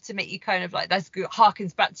was enough to make you kind of like, that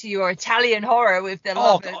harkens back to your Italian horror with the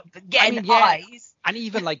love of getting eyes. And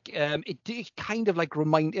even like it did kind of like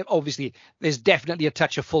remind. Obviously, there's definitely a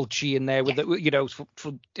touch of Fulci in there with the,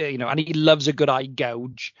 and he loves a good eye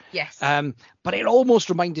gouge. Yes. But it almost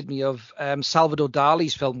reminded me of Salvador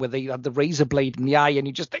Dali's film where they had the razor blade in the eye, and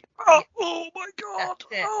you just think, oh my god,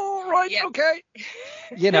 oh right, okay.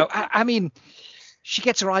 I mean, she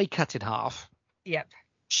gets her eye cut in half. Yep.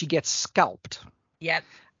 She gets scalped. Yep.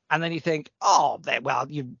 And then you think,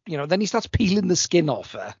 then he starts peeling the skin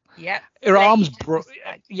off her. Yeah. Her arm's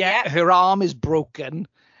her arm is broken.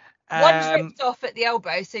 One ripped off at the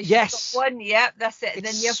elbow, so she's got one. Yep, that's it. And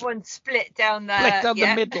then the other one split down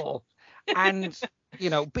the middle. And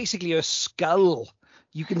basically her skull.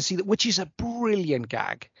 You can see that, which is a brilliant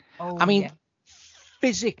gag. Oh, I mean,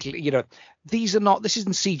 physically, this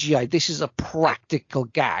isn't CGI. This is a practical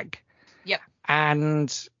gag. Yep.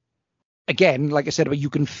 And again, like I said, you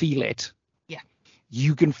can feel it. Yeah.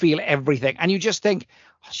 You can feel everything, and you just think,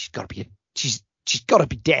 she's got to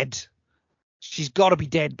be dead. She's got to be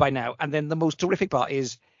dead by now. And then the most terrific part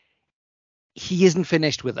is he isn't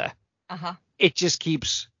finished with her. It just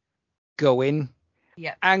keeps going.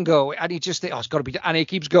 Yeah. And going, and you just think, it's got to be, and it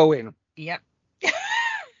keeps going. Yep.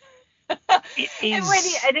 It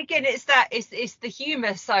is. And again, it's the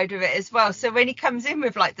humour side of it as well. So when he comes in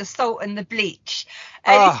with like the salt and the bleach,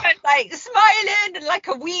 and he's kind of like smiling and like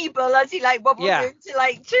a weeble as he like wobbles into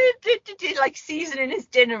like like seasoning his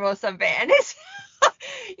dinner or something, and it's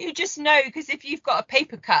you just know, because if you've got a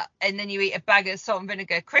paper cut and then you eat a bag of salt and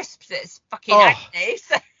vinegar crisps, it's fucking acne.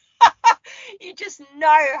 So you just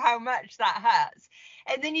know how much that hurts.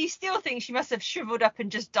 And then you still think she must have shriveled up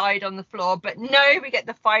and just died on the floor. But no, we get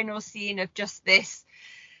the final scene of just this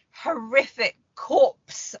horrific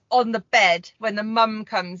corpse on the bed when the mum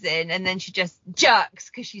comes in, and then she just jerks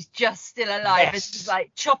because she's just still alive. And she's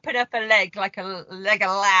like chopping up a leg like a leg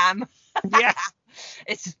of lamb. Yeah.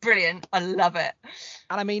 It's brilliant. I love it.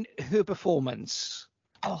 And I mean, her performance.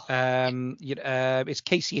 It's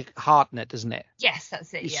Casey Hartnett, isn't it? Yes,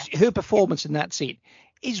 that's it. Yeah. Her performance in that scene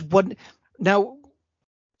is one. Now,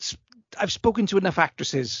 I've spoken to enough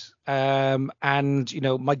actresses, and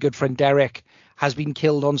my good friend Derek has been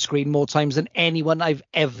killed on screen more times than anyone I've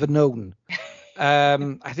ever known.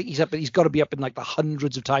 I think he's got to be up in like the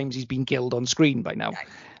hundreds of times he's been killed on screen by now. Nice.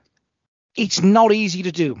 It's not easy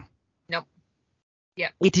to do. Nope. Yeah.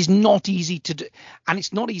 It is not easy to do, and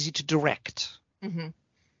it's not easy to direct. Mm-hmm.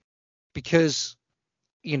 Because,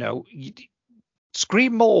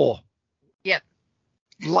 scream more. Yep.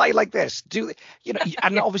 Lie like this.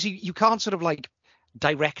 And obviously you can't sort of like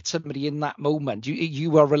direct somebody in that moment.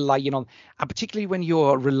 You are relying on, and particularly when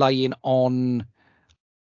you're relying on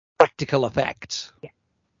practical effects. Yeah.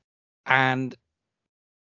 And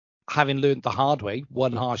having learned the hard way,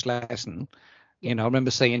 one harsh lesson, I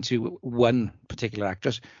remember saying to one particular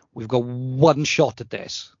actress, we've got one shot at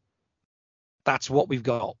this. That's what we've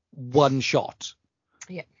got. One shot.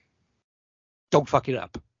 Yeah. Don't fuck it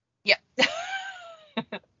up. Yeah.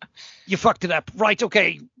 You fucked it up. Right,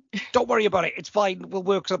 okay. Don't worry about it. It's fine. We'll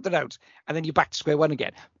work something out. And then you're back to square one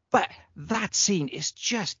again. But that scene is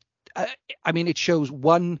just, it shows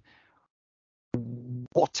what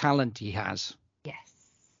talent he has. Yes.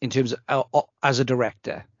 In terms of as a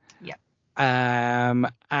director. Yeah.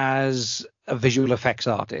 As a visual effects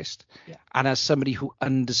artist. Yeah. And as somebody who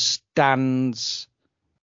understands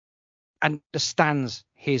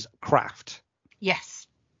his craft. Yes.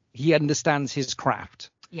 He understands his craft.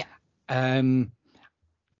 Yeah.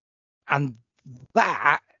 And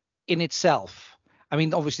that in itself, I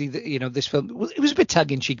mean, obviously, this film, it was a bit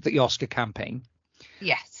tongue-in-cheek, the Oscar campaign.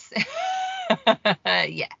 Yes.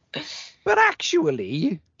 Yeah. But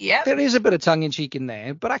actually, there is a bit of tongue-in-cheek in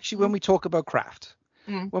there. But actually, when we talk about craft,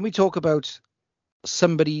 when we talk about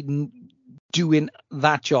somebody doing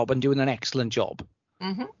that job and doing an excellent job,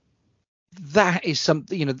 that is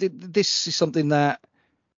something, this is something that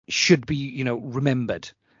should be,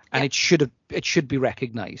 remembered, and it should be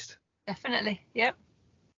recognized. Definitely. Yep.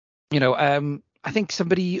 I think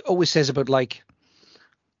somebody always says about like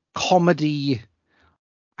comedy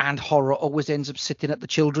and horror always ends up sitting at the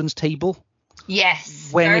children's table. Yes,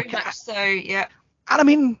 when very much so. Yeah. And I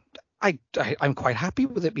mean, I'm quite happy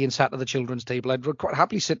with it being sat at the children's table. I'd quite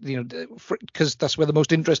happily sit, because that's where the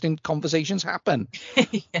most interesting conversations happen.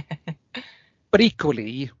 Yeah. But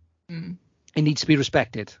equally, it needs to be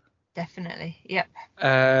respected. Definitely. Yep.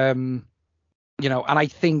 And I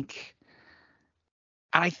think,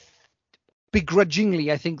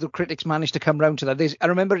 begrudgingly, I think the critics managed to come round to that. I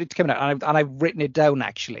remember it coming out, and I've written it down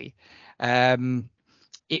actually.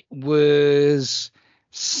 It was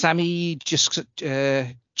Sammy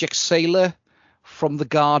Jexaler from The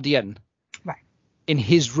Guardian, right? In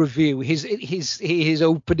his review, his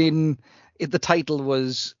opening, the title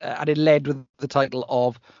was, and it led with the title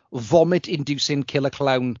of "Vomit-Inducing Killer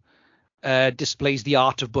Clown Displays the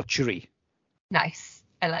Art of Butchery." Nice,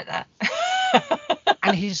 I like that.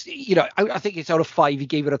 And his, I think it's out of 5. He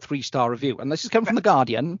gave it a 3-star review, and this is coming from The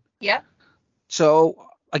Guardian. Yeah. So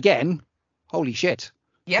again, holy shit.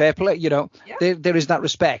 Yep. Fair play, there is that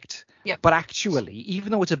respect. Yep. But actually,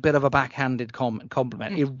 even though it's a bit of a backhanded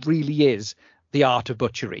compliment, it really is the art of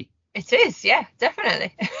butchery. It is, yeah,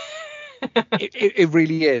 definitely. it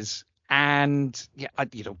really is. And yeah,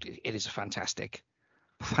 it is a fantastic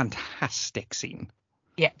scene.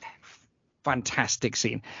 Yep. Fantastic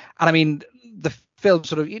scene. And I mean, the film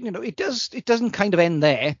sort of, it doesn't kind of end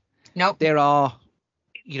there. Nope. There are,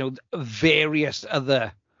 various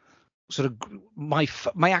other sort of I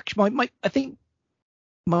think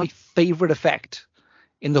my favorite effect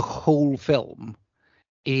in the whole film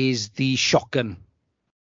is the shotgun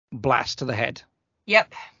blast to the head.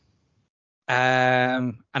 Yep.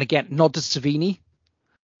 And again, nod to Savini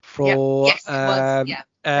for yes, it was.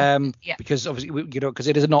 Yeah. Because obviously, because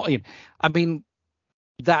it is not. I mean,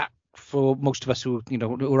 that for most of us who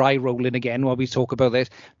are eye rolling again while we talk about this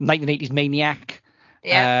 1980s Maniac.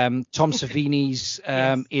 Yeah. Tom Savini's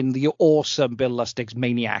in the awesome Bill Lustig's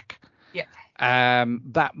Maniac. Yeah.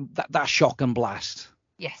 That shotgun blast.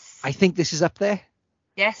 Yes. I think this is up there.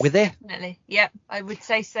 Yes. With it. Definitely. Yep. I would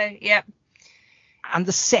say so. Yep. And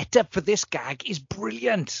the setup for this gag is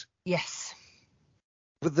brilliant. Yes.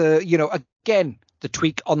 With the again the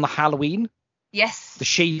tweak on the Halloween. Yes. The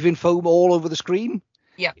shaving foam all over the screen.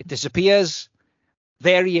 Yep. It disappears.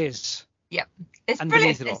 There he is. Yep. It's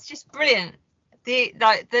brilliant. It's just brilliant. The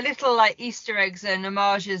little Easter eggs and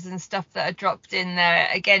homages and stuff that are dropped in there.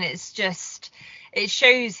 Again, it's just, it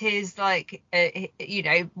shows his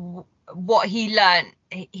what he learned.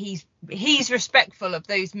 He's respectful of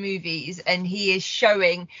those movies, and he is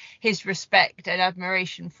showing his respect and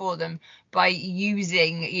admiration for them by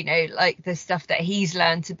using the stuff that he's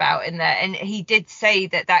learned about in there. And he did say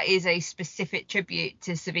that is a specific tribute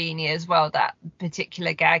to Savini as well, that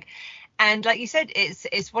particular gag. And like you said,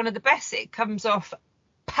 it's one of the best. It comes off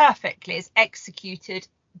perfectly. It's executed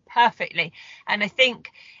perfectly. And I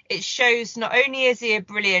think it shows not only is he a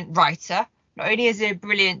brilliant writer, not only is he a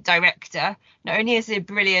brilliant director, not only is he a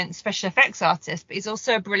brilliant special effects artist, but he's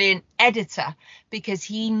also a brilliant editor, because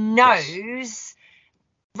he knows,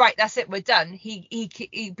 right, that's it, we're done.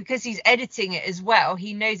 He because he's editing it as well,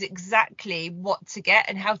 he knows exactly what to get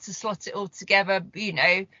and how to slot it all together.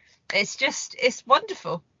 It's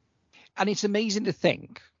wonderful. And it's amazing to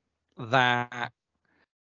think that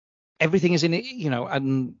everything is in it,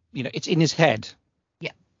 and it's in his head.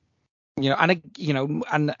 Yeah. And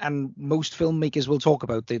most filmmakers will talk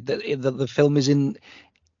about the film is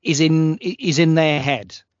in their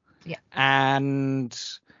head. Yeah. And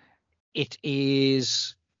it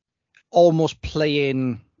is almost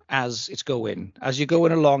playing as it's going, as you're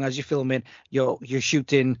going along, as you're filming, you're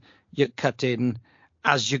shooting, you're cutting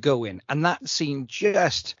as you're going, and that scene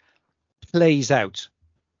just plays out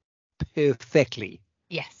perfectly.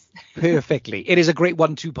 Yes. Perfectly. It is a great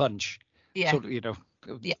 1-2 punch. Yeah. So,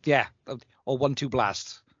 yeah. Or 1-2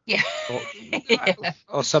 blast. Yeah.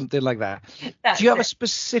 Or something like that. Do you have a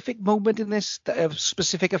specific moment in this, a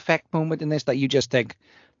specific effect moment in this that you just think,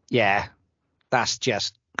 yeah, that's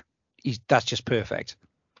just perfect?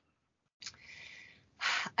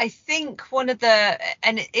 I think one of the,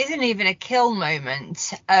 and it isn't even a kill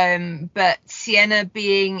moment, but Sienna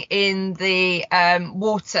being in the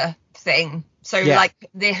water thing. So like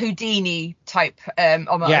the Houdini type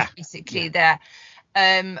homage, basically there.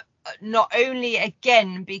 Not only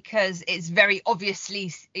again because it's very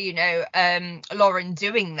obviously, you know, Lauren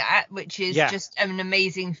doing that, which is just an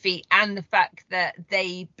amazing feat, and the fact that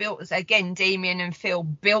they built, again, Damien and Phil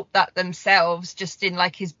built that themselves just in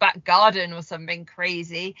like his back garden or something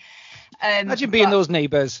crazy. Imagine being those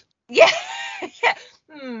neighbours. Yeah.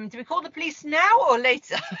 Do we call the police now or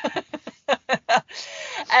later? But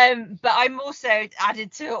I'm also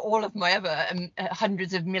added to all of my other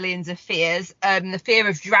hundreds of millions of fears. The fear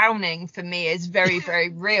of drowning for me is very, very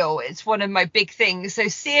real. It's one of my big things. So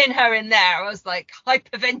seeing her in there, I was like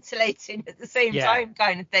hyperventilating at the same time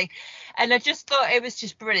kind of thing. And I just thought it was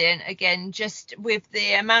just brilliant. Again, just with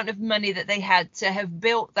the amount of money that they had to have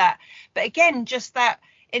built that. But again, just that,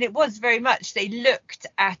 and it was very much, they looked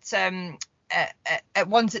at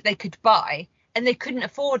ones that they could buy and they couldn't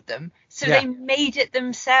afford them, so they made it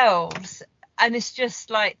themselves. And it's just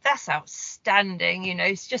like, that's outstanding, you know.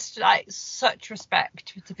 It's just like such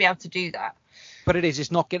respect to be able to do that. But it's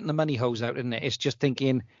not getting the money hose out, isn't it? It's just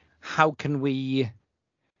thinking, how can we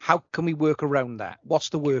work around that? What's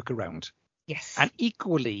the workaround? Yes. And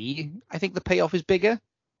equally, I think the payoff is bigger.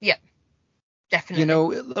 Yeah, definitely. You know,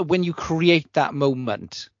 when you create that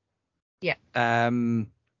moment,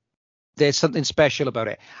 there's something special about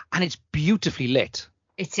it, and it's beautifully lit.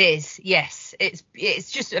 It is, yes.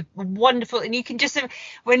 It's just a wonderful, and you can just,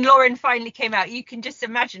 when Lauren finally came out, you can just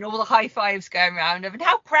imagine all the high fives going around and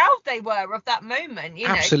how proud they were of that moment. You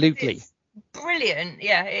know, absolutely, it's brilliant.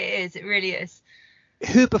 Yeah, it is. It really is.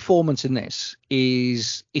 Her performance in this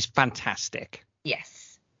is fantastic.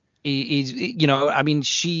 Yes. You know, I mean,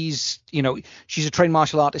 she's a trained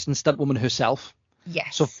martial artist and stuntwoman herself.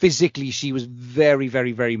 Yes. So physically, she was very,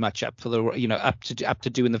 very, very much up for the, you know, up to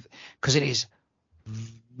doing the, because it is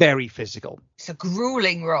very physical. It's a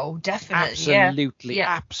grueling role, definitely. Absolutely,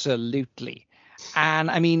 absolutely.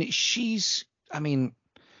 And I mean, she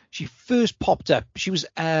first popped up. She was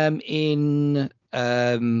in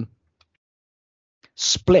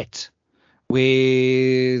Split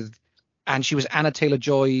and she was Anna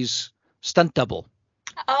Taylor-Joy's stunt double.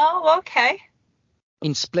 Oh, okay.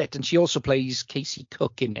 In Split, and she also plays Casey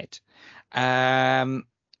Cook in it. And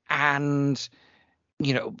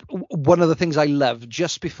you know, one of the things I love,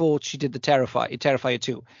 just before she did the Terrifier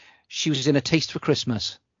 2, she was in A Taste for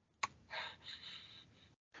Christmas,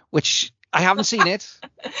 which I haven't seen it.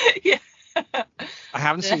 Yeah, I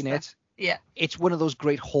haven't seen it. Yeah, it's one of those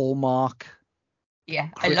great Hallmark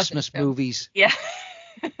Christmas movies. Yeah.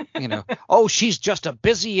 You know, oh, she's just a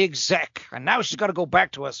busy exec, and now she's got to go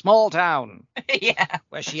back to a small town. Yeah.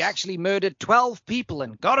 Where she actually murdered 12 people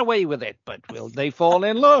and got away with it. But will they fall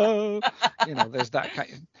in love? You know, there's that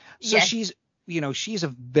kind of... So she's, you know, she's a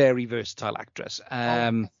very versatile actress.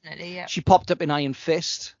 Definitely, yeah. She popped up in Iron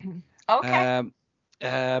Fist. Okay.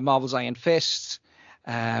 Marvel's Iron Fist.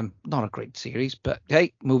 Not a great series, but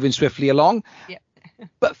hey, moving swiftly along. Yeah.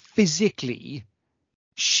 But physically,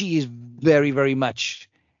 she is very, very much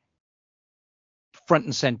front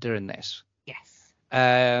and center in this. Yes.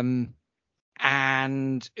 And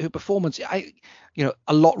her performance, a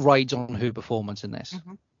lot rides on her performance in this.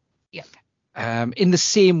 Mm-hmm. Yeah. In the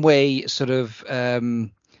same way, sort of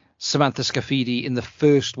Samantha Scafidi in the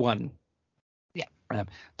first one. Yeah.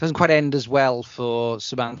 Doesn't quite end as well for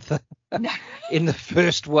Samantha in the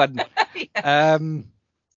first one. Yeah. And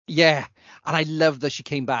I love that she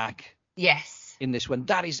came back. Yes. In this one,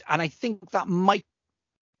 that is, and I think that might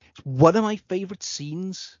one of my favorite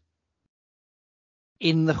scenes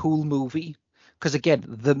in the whole movie, because again,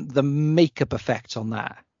 the makeup effects on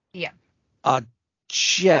that are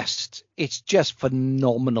it's just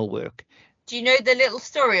phenomenal work. Do you know the little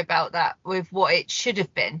story about that with what it should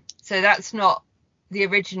have been? So that's not the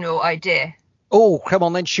original idea. Oh, come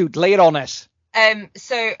on then, shoot, lay it on us.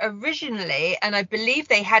 So originally, and I believe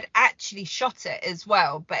they had actually shot it as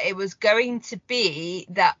well, but it was going to be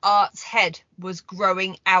that Art's head was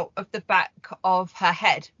growing out of the back of her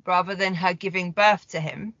head rather than her giving birth to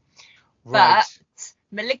him. Right. But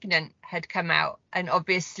Malignant had come out, and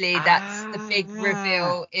obviously that's the big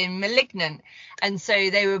reveal in Malignant. And so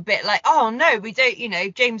they were a bit like, oh no, we don't, you know,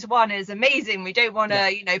 James Wan is amazing, we don't want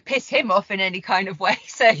to, you know, piss him off in any kind of way.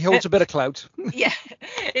 So he holds a bit of clout. Yeah,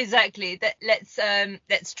 exactly. That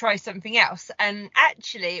let's try something else. And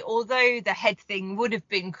actually, although the head thing would have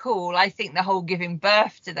been cool, I think the whole giving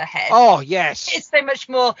birth to the head, oh yes, it's so much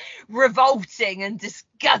more revolting and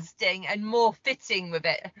disgusting and more fitting with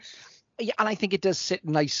it. Yeah, and I think it does sit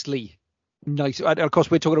nicely nice. And of course,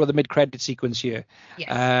 we're talking about the mid-credit sequence here. Yes.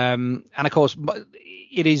 And of course,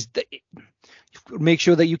 it is. Make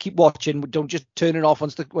sure that you keep watching. Don't just turn it off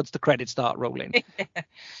once the credits start rolling.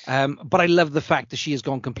 But I love the fact that she has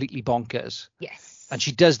gone completely bonkers. Yes. And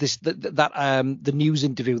she does this the news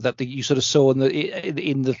interview that you sort of saw in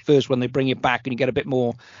the first one. They bring it back and you get a bit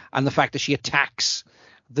more. And the fact that she attacks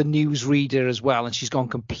the news reader as well, and she's gone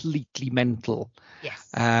completely mental.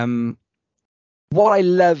 Yes. What I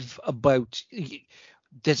love about,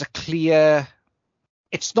 there's a clear.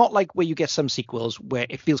 It's not like where you get some sequels where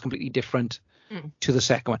it feels completely different to the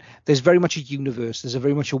second one. There's very much a universe. There's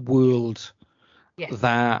very much a world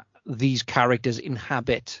that these characters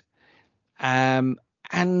inhabit. And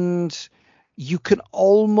you can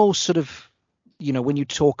almost sort of, when you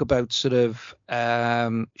talk about sort of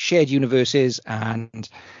shared universes and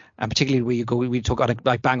particularly where we talk,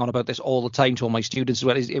 I bang on about this all the time to all my students as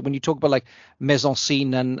well, is when you talk about like mise en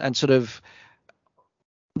scene and sort of,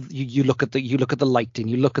 you look at the lighting,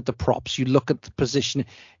 you look at the props, you look at the position,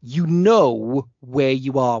 where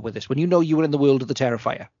you are with this. When you were in the world of the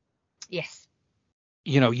Terrifier. Yes.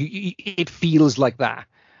 It feels like that.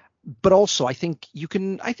 But also, I think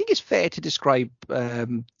it's fair to describe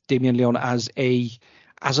Damien Leone as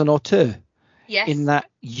an auteur. Yes. In that,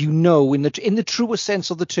 in the truest sense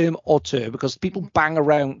of the term auteur, because people bang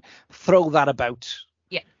around, throw that about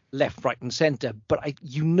left, right, and centre. But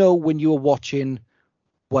when you're watching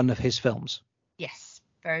one of his films. Yes,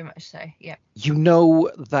 very much so. Yeah. You know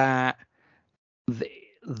that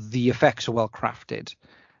the effects are well crafted.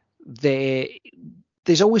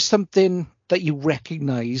 There's always something that you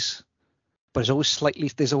recognise, but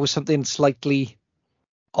there's always something slightly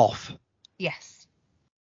off. Yes.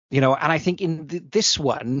 And I think in this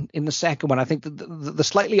one, in the second one, I think the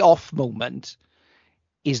slightly off moment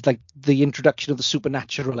is like the introduction of the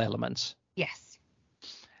supernatural elements. Yes.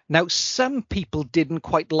 Now, some people didn't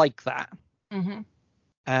quite like that. Mm-hmm.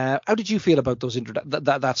 How did you feel about those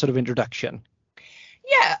that sort of introduction?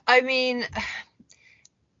 Yeah, I mean,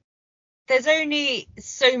 there's only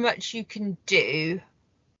so much you can do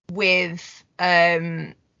with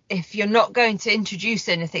if you're not going to introduce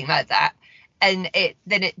anything like that, and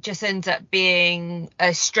then it just ends up being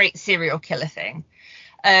a straight serial killer thing.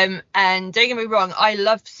 And don't get me wrong, I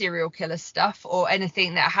love serial killer stuff or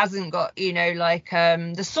anything that hasn't got, like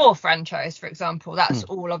the Saw franchise, for example. That's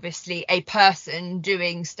all obviously a person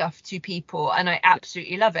doing stuff to people, and I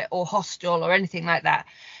absolutely love it. Or Hostel or anything like that.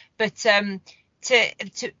 But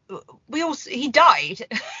he died.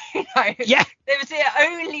 Yeah. There was the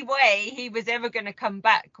only way he was ever going to come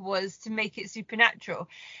back was to make it supernatural.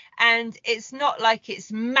 And it's not like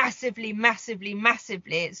it's massively.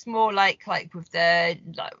 It's more like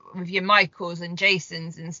with your Michaels and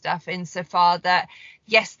Jasons and stuff, insofar that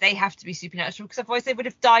yes, they have to be supernatural because otherwise they would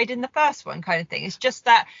have died in the first one, kind of thing. It's just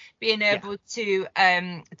that being able to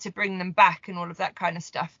bring them back and all of that kind of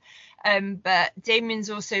stuff. But Damien's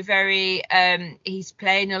also very he's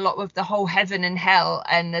playing a lot with the whole heaven and hell,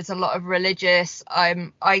 and there's a lot of religious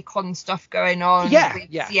icon stuff going on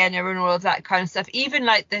with Sienna and all of that kind of stuff. Even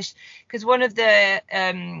like this, because one of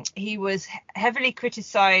the he was heavily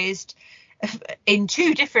criticized in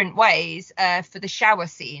two different ways for the shower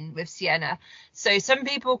scene with Sienna. So some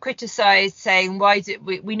people criticized, saying, why did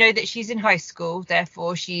we know that she's in high school,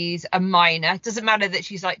 therefore she's a minor. It doesn't matter that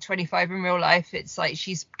she's like 25 in real life. It's like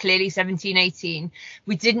she's clearly 17, 18.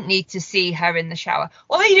 We didn't need to see her in the shower.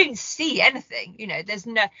 Although you didn't see anything, there's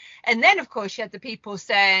no. And then, of course, you had the people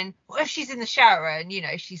saying, well, if she's in the shower and,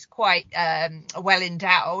 she's quite well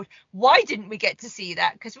endowed, why didn't we get to see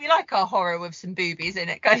that? Because we like our horror with some boobies in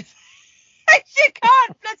it, kind of. She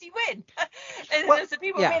can't bloody win. And there's some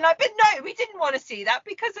people being like, but no, we didn't want to see that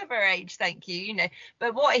because of her age, thank you,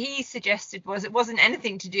 But what he suggested was it wasn't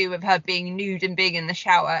anything to do with her being nude and being in the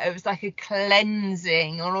shower. It was like a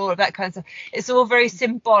cleansing and all of that kind of stuff. It's all very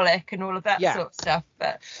symbolic and all of that sort of stuff,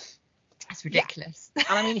 but it's ridiculous. And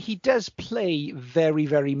I mean, he does play very,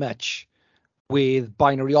 very much with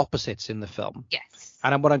binary opposites in the film. Yes.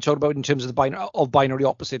 And what I'm talking about in terms of the binary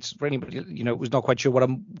opposites, for anybody who's not quite sure what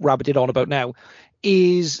I'm rabbited on about now,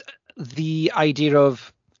 is the idea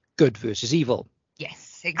of good versus evil.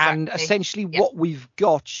 Yes, exactly. And essentially what we've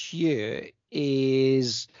got here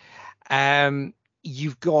is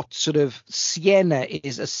you've got sort of Sienna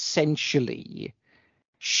is essentially,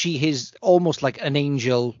 she is almost like an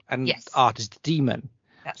angel and Art is the demon.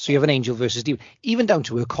 So you have an angel versus demon, even down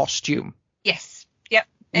to her costume. Yes. Yep.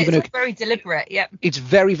 It's all very deliberate. Yep. It's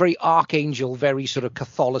very, very archangel, very sort of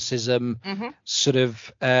Catholicism, sort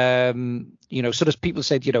of, sort of people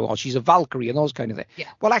said, she's a Valkyrie and those kind of things. Yeah.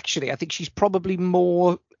 Well, actually, I think she's probably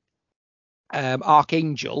more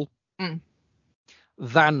archangel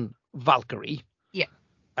than Valkyrie. Yeah.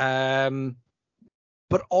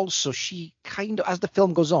 But also she kind of, as the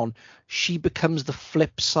film goes on, she becomes the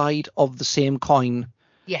flip side of the same coin.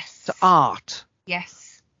 Yes. To art.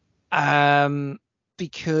 Yes.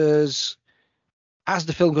 Because as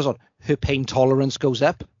the film goes on, her pain tolerance goes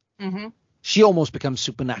up. Mm-hmm. She almost becomes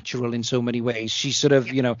supernatural in so many ways. She sort of,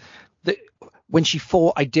 when she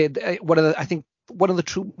fought, I think one of the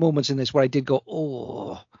true moments in this where I did go,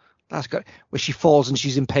 oh, that's good, where she falls and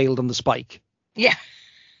she's impaled on the spike. Yeah.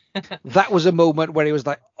 That was a moment where it was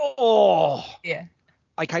like, oh, yeah.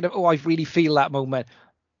 I really feel that moment.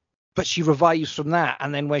 But she revives from that,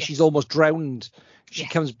 and then where she's almost drowned, she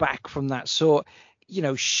comes back from that. So,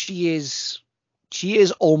 she is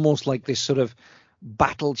almost like this sort of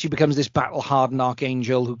battle. She becomes this battle-hardened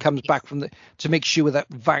archangel who comes back from to make sure that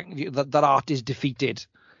that Art is defeated.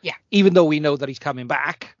 Yeah. Even though we know that he's coming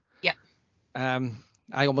back. Yeah.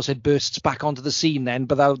 I almost said bursts back onto the scene then,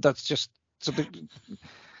 but that's just something.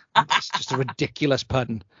 It's just a ridiculous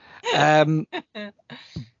pun.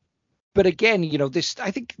 But again, this,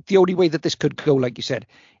 I think the only way that this could go, like you said,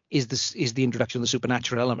 is the introduction of the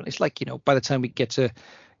supernatural element. It's like, by the time we get to,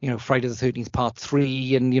 Friday the 13th part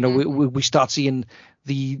 3, and we start seeing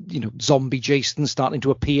the zombie Jason starting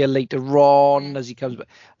to appear later on as he comes back.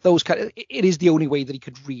 Those it is the only way that he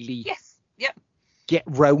could really get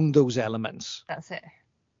round those elements. That's it.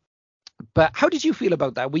 But how did you feel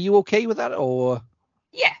about that? Were you okay with that, or?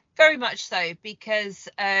 Yeah, very much so, because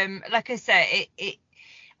like I said, it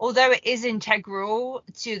although it is integral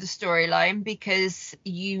to the storyline, because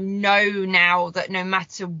now that no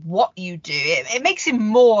matter what you do, it makes him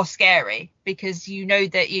more scary, because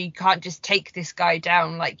that you can't just take this guy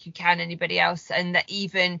down like you can anybody else, and that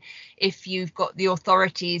even if you've got the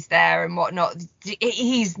authorities there and whatnot,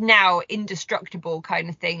 he's now indestructible kind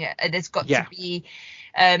of thing. There's got to be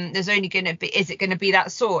there's only going to be, is it going to be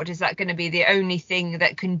that sword? Is that going to be the only thing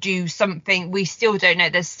that can do something? We still don't know.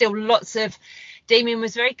 There's still lots of, Damien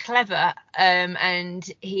was very clever,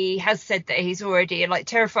 and he has said that he's already, like,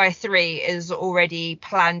 Terrifier 3 is already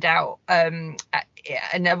planned out, and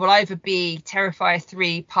there will either be Terrifier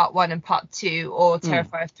 3 part 1 and part 2, or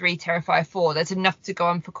Terrifier 3, Terrifier 4. There's enough to go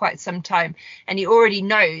on for quite some time, and he already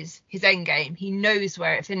knows his end game. He knows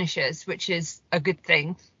where it finishes, which is a good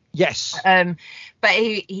thing. Yes. But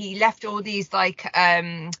he left all these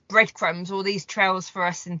breadcrumbs, all these trails for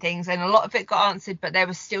us and things, and a lot of it got answered, but there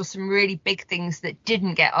was still some really big things that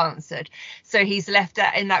didn't get answered. So he's left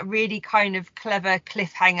that in that really kind of clever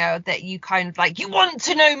cliffhanger that you kind of like, you want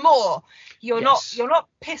to know more. You're not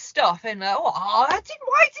pissed off and like, why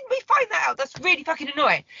didn't we find that out? That's really fucking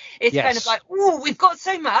annoying. It's kind of like, oh, we've got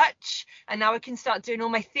so much, and now I can start doing all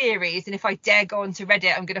my theories, and if I dare go onto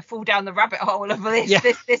Reddit, I'm going to fall down the rabbit hole of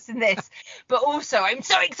this and this. But also, I'm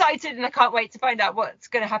so excited and I can't wait to find out what's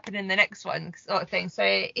going to happen in the next one, sort of thing.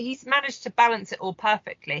 So he's managed to balance it all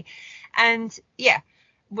perfectly. And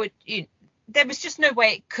there was just no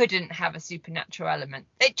way it couldn't have a supernatural element.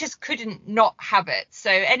 It just couldn't not have it. So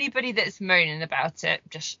anybody that's moaning about it,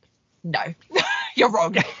 just no, you're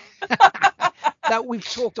wrong. Now, we've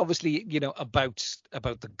talked obviously, about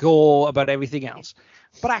the gore, about everything else,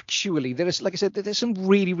 but actually there is, like I said, there's some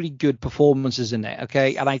really, really good performances in there.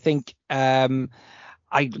 Okay. And I think,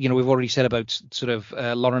 we've already said about sort of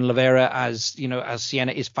Lauren Lavera as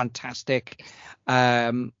Sienna is fantastic.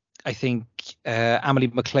 I think Amelie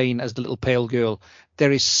McLean as the little pale girl,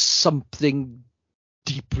 there is something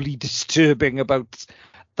deeply disturbing about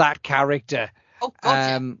that character. Oh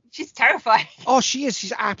God, she's terrifying. Oh, she is.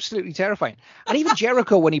 She's absolutely terrifying. And even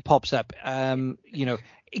Jericho, when he pops up,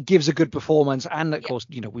 it gives a good performance. And of course,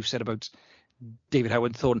 we've said about David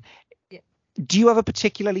Howard Thornton. Yeah. Do you have a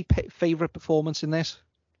particularly favorite performance in this?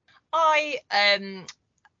 I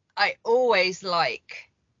always like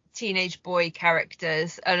teenage boy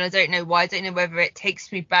characters, and I don't know why. I don't know whether it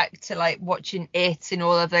takes me back to like watching It and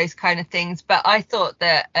all of those kind of things, but I thought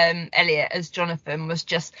that Elliot as Jonathan was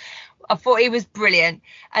just, I thought he was brilliant.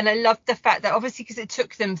 And I loved the fact that, obviously because it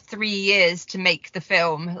took them 3 years to make the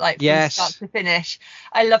film, like from start to finish,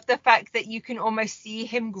 I love the fact that you can almost see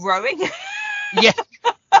him growing. Yeah.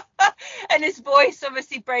 And his voice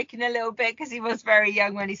obviously breaking a little bit because he was very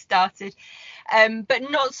young when he started, but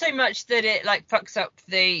not so much that it like fucks up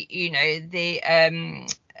the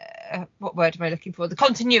what word am I looking for, the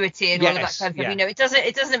continuity and all of that kind of stuff.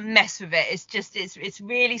 It doesn't mess with it. It's just it's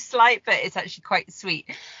really slight, but it's actually quite sweet.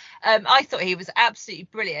 I thought he was absolutely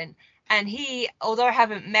brilliant. And he, although I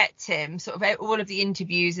haven't met him, sort of all of the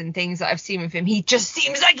interviews and things that I've seen with him, he just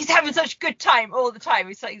seems like he's having such a good time all the time.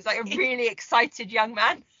 He's like a really excited young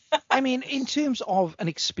man. I mean, in terms of an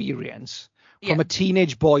experience, from a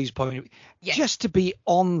teenage boy's point of view, Yeah. just to be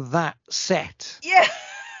on that set. Yeah.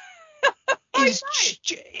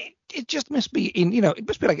 It just must be it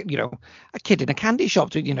must be like, a kid in a candy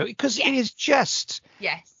shop, because it is just,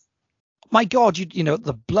 Yes. my God,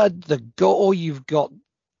 the blood, the gore. You've got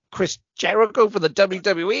Chris Jericho for the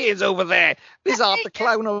WWE is over there. There's Art the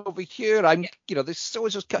Clown over here. This so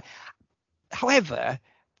is just. However,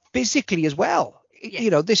 physically as well,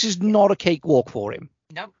 this is not a cakewalk for him.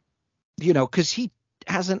 No. Because he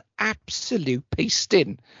has an absolute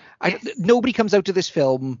pasting. Yes. Nobody comes out of this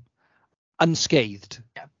film unscathed.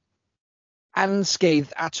 No.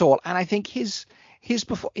 Unscathed at all. And I think his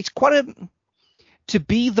it's quite to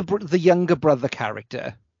be the younger brother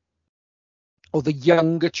character or the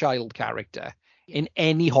younger child character in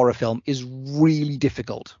any horror film is really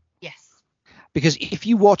difficult. Yes. Because if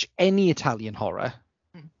you watch any Italian horror,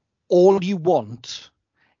 all you want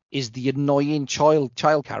is the annoying child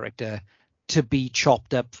character to be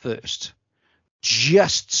chopped up first,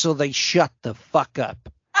 just so they shut the fuck up.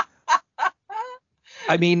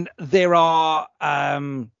 I mean, there are I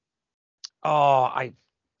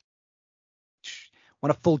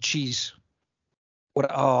want a full cheese.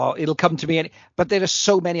 It'll come to me. But there are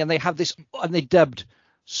so many, and they have this, and they dubbed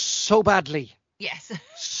so badly. Yes.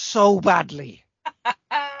 So badly.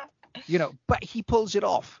 But he pulls it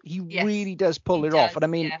off. He really does pull it off. And I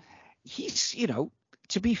mean, he's,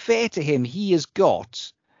 to be fair to him, he has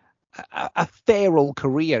got a fair old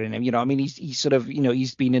career in him. I mean, he's sort of, he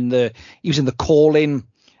was in the Calling.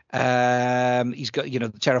 He's got,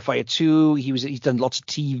 the Terrifier 2. He's done lots of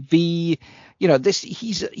TV.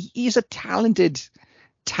 He's a talented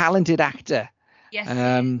actor. Yes,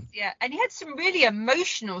 and he had some really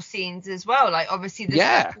emotional scenes as well, like obviously the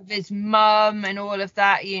stuff with his mum and all of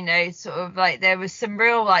that, sort of like there was some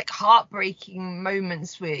real like heartbreaking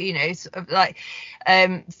moments where, sort of like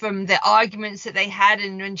from the arguments that they had,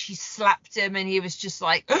 and when she slapped him and he was just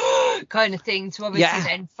like kind of thing, to obviously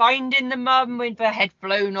then finding the mum with her head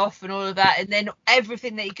blown off and all of that, and then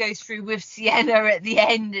everything that he goes through with Sienna at the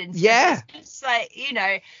end, and it's like,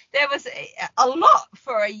 there was a lot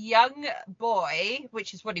for a young boy,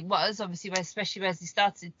 which is what he was, obviously, especially as he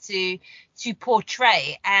started to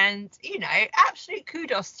portray. And absolute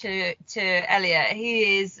kudos to Elliot.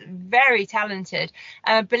 He is very talented.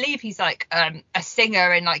 I believe he's like a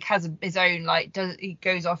singer and like has his own he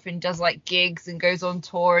goes off and does like gigs and goes on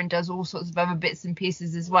tour and does all sorts of other bits and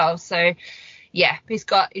pieces as well. So he's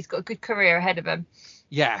got a good career ahead of him.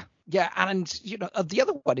 And the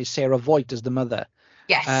other one is Sarah Voigt as the mother.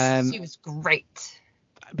 Yes, she was great.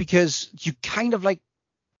 Because you kind of like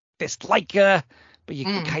dislike her, but you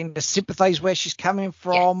can kind of sympathize where she's coming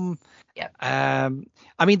from. Yes. I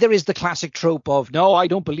mean, there is the classic trope of, no, I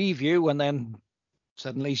don't believe you. And then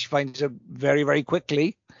suddenly she finds out very, very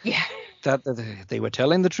quickly that they were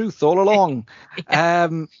telling the truth all along.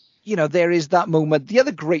 There is that moment. The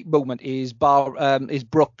other great moment is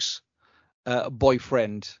Brooke's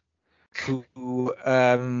boyfriend, who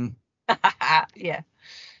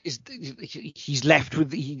he's left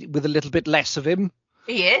with a little bit less of him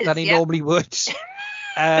than he normally would.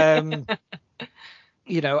 And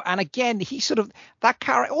again, he sort of,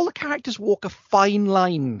 all the characters walk a fine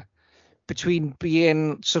line between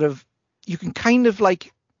being sort of, you can kind of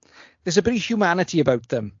like, there's a bit of humanity about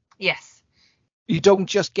them. Yes. You don't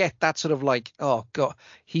just get that sort of like, oh God,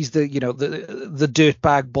 he's the the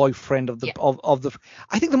dirtbag boyfriend of the of the.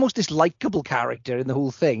 I think the most dislikable character in the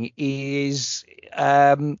whole thing is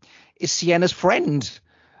Sienna's friend,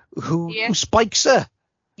 who spikes her.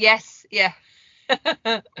 Yes, yeah.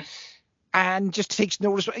 And just takes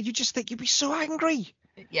no responsibility. You just think you'd be so angry.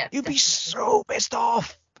 Yeah, you'd be so pissed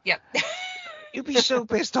off. Yep. You'd be so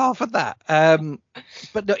pissed off at that.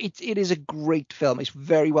 But no, it is a great film. It's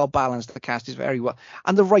very well balanced. The cast is very well,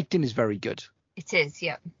 and the writing is very good. It is,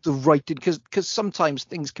 yeah. The writing, because sometimes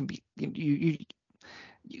things can be,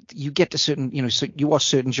 you get to certain, so you watch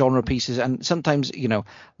certain genre pieces, and sometimes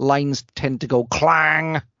lines tend to go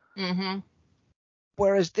clang. Mm-hmm.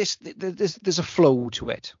 Whereas there's a flow to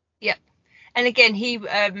it. Yeah. And again, he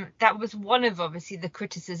that was one of obviously the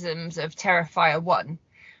criticisms of Terrifier 1.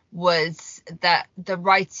 Was that the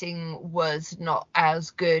writing was not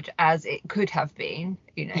as good as it could have been,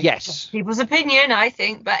 Yes. People's opinion, I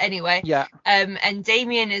think, but anyway. Yeah. And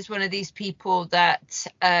Damien is one of these people that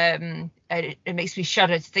it makes me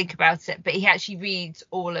shudder to think about it, but he actually reads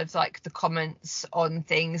all of like the comments on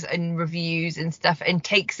things and reviews and stuff and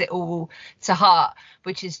takes it all to heart,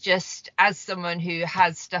 which is just, as someone who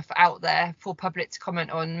has stuff out there for public to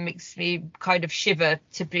comment on, makes me kind of shiver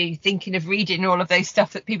to be thinking of reading all of those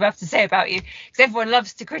stuff that people have to say about you. because everyone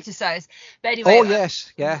loves to criticize. But anyway, Oh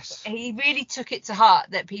yes. he really took it to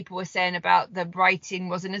heart that people were saying about the writing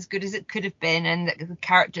wasn't as good as it could have been, and that the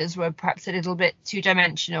characters were perhaps a little bit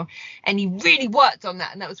two-dimensional, and he really worked on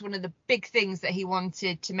that, and that was one of the big things that he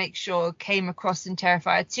wanted to make sure came across in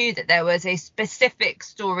Terrifier 2, that there was a specific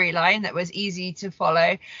storyline that was easy to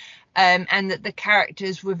follow, and that the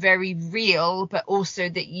characters were very real, but also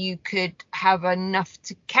that you could have enough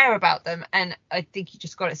to care about them. And I think he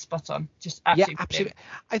just got it spot on. Just absolutely. Yeah, absolutely.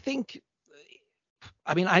 I think.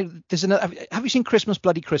 I mean, there's another. Have you seen Christmas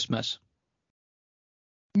Bloody Christmas?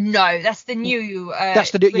 No, that's the new.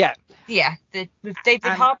 That's the new. Yeah, with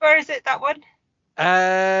David Harbour. Is it that one?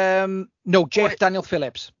 No, Daniel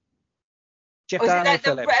Phillips. Daniel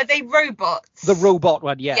Phillips. Are they robots? The robot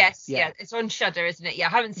one, yeah. Yes, yeah. It's on Shudder, isn't it? Yeah,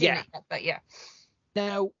 I haven't seen it yet, but yeah.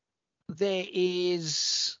 Now, there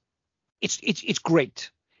is... It's great.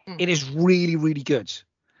 It is really, really good.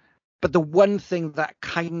 But the one thing that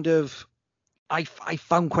kind of I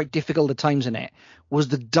found quite difficult at times in it was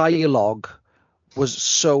the dialogue was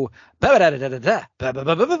so... And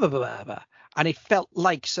it felt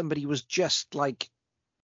like somebody was just like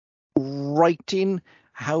writing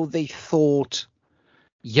how they thought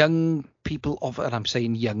young people of, and I'm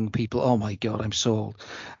saying young people, oh my god, I'm so old.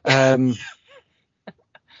 Come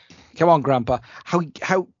on, Grandpa.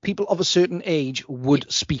 How people of a certain age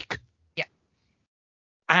would speak. Yeah.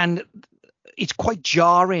 And it's quite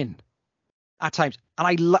jarring at times.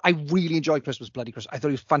 And I really enjoyed Christmas Bloody Christmas. I thought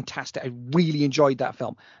it was fantastic. I really enjoyed that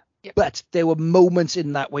film. Yep. But there were moments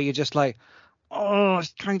in that where you're just like, oh,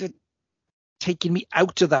 it's kind of taking me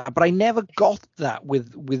out of that. But I never got that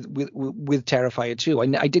with Terrifier 2.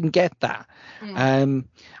 I didn't get that. I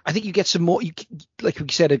think you get some more, like we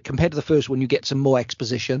said, compared to the first one, you get some more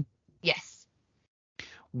exposition. Yes.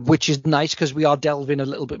 Which is nice because we are delving a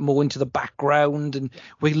little bit more into the background and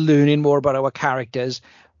we're learning more about our characters.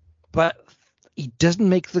 But he doesn't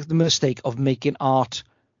make the mistake of making art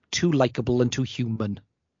too likable and too human.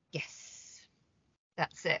 Yes.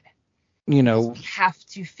 That's it. You know, we have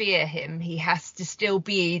to fear him. He has to still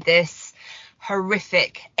be this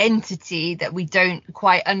horrific entity that we don't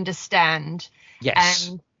quite understand. Yes.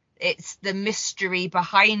 And it's the mystery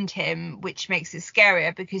behind him which makes it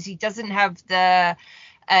scarier, because he doesn't have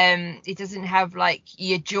like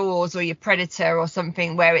your Jaws or your Predator or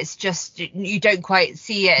something where it's just you don't quite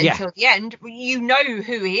see it until the end. You know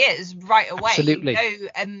who he is right away. Absolutely. You know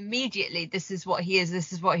immediately this is what he is,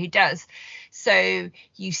 this is what he does. So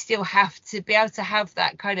you still have to be able to have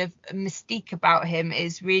that kind of mystique about him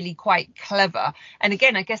is really quite clever. And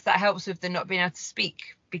again, I guess that helps with the not being able to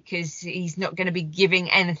speak, because he's not going to be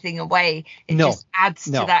giving anything away. It just adds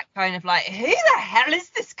to that kind of like, who the hell is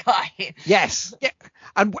this guy? Yes. Yeah.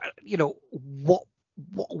 And you know what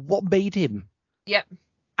made him? Yep.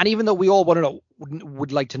 And even though we all want to know,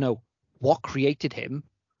 would like to know what created him,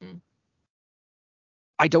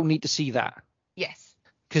 I don't need to see that. Yes.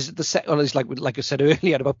 Because the set, well, it's like I said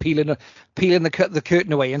earlier about peeling the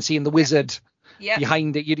curtain away and seeing the wizard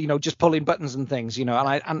behind it, you know, just pulling buttons and things, you know.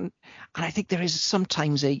 And I think there is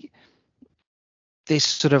sometimes this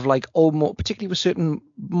sort of like almost, particularly with certain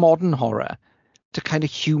modern horror, to kind of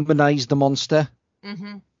humanize the monster,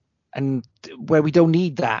 and where we don't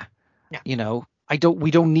need that. No. You know,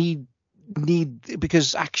 we don't need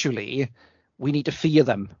because actually we need to fear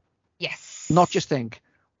them. Yes. Not just think,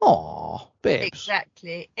 oh, babes.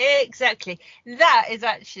 Exactly. That is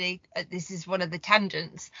actually, this is one of the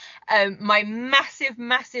tangents, my massive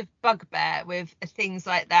bugbear with things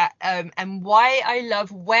like that, and why I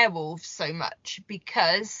love werewolves so much,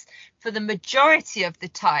 because for the majority of the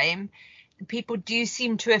time, people do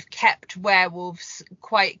seem to have kept werewolves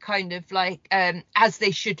quite kind of like as they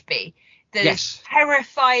should be. The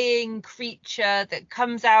terrifying creature that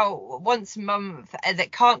comes out once a month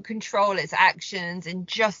that can't control its actions and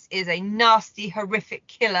just is a nasty, horrific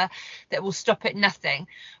killer that will stop at nothing.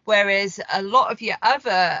 Whereas a lot of your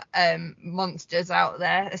other monsters out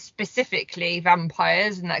there, specifically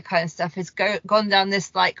vampires and that kind of stuff, has gone down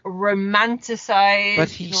this like romanticized. But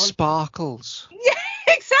he sparkles. Yeah.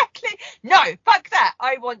 Exactly. No, fuck that.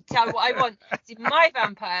 I want See, my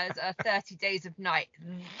vampires are 30 Days of Night.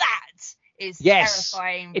 That is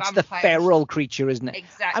terrifying. It's vampires. the feral creature, isn't it?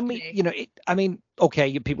 Exactly. I mean, you know,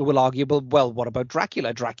 okay, people will argue, well, what about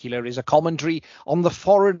Dracula? Dracula is a commentary on the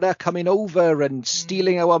foreigner coming over and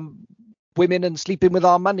stealing our women and sleeping with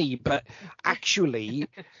our money. But actually,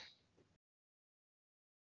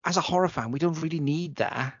 as a horror fan, we don't really need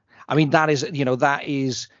that. I mean, that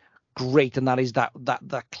is great, and that is that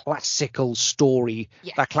classical story,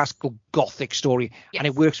 that classical gothic story, and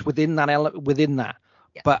it works within that.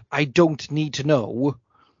 But I don't need to know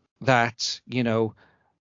that,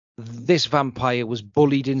 this vampire was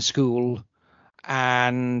bullied in school,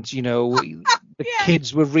 and the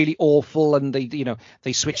kids were really awful, and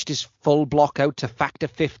they switched his full block out to factor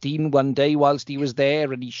 15 one day whilst he was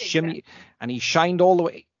there, and he shimmy and he shined all the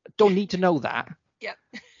way. Don't need to know that.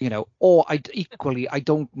 Yep. Or I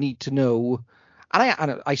don't need to know,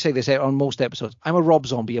 and I say this on most episodes, I'm a Rob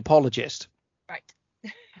Zombie apologist. Right.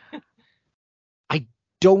 I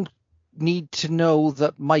don't need to know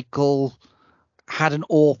that Michael had an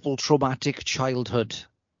awful traumatic childhood.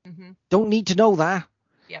 Mm-hmm. Don't need to know that,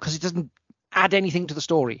 Yep. because it doesn't add anything to the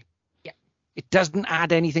story. Yeah. It doesn't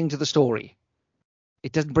add anything to the story.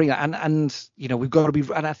 It doesn't bring that. And we've got to be,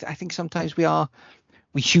 and I think sometimes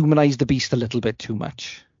we humanize the beast a little bit too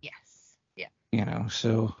much. Yes. Yeah.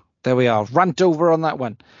 So there we are. Rant over on that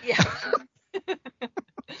one. Yeah.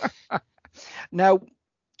 Now,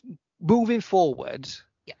 moving forward,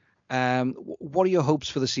 what are your hopes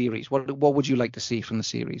for the series? What would you like to see from the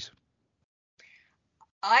series?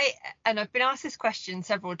 I've been asked this question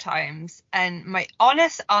several times, and my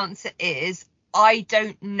honest answer is I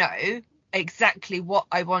don't know exactly what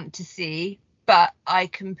I want to see, but I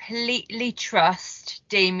completely trust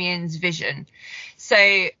Damien's vision. So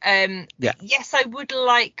yes, I would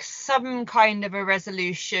like some kind of a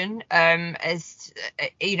resolution, as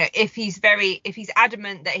if he's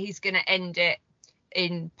adamant that he's going to end it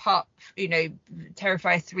in part,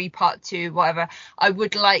 Terrifier 3 part 2, whatever. I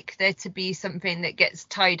would like there to be something that gets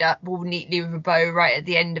tied up all neatly with a bow right at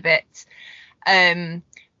the end of it.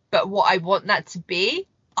 But what I want that to be,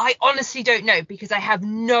 I honestly don't know, because I have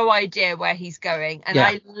no idea where he's going, and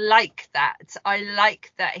I like that. I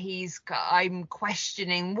like that I'm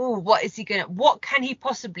questioning, what can he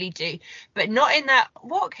possibly do? But not in that,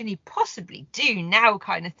 what can he possibly do now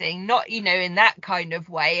kind of thing, not, in that kind of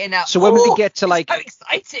way. And so when we get to I'm so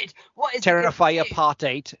excited. What is Terrifier Part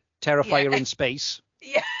 8, Terrifier in space?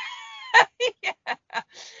 Yeah.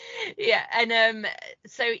 Yeah. And I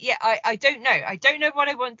don't know what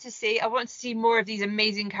I want to see. I want to see more of these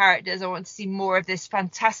amazing characters. I want to see more of this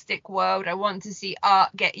fantastic world. I want to see art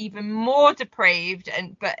get even more depraved,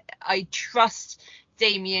 but I trust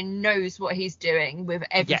Damien knows what he's doing with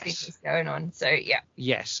everything that's going on. So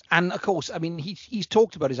yes, and of course, I mean, he's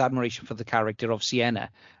talked about his admiration for the character of Sienna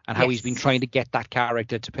and how he's been trying to get that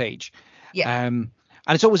character to page.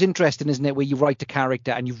 And it's always interesting, isn't it, where you write a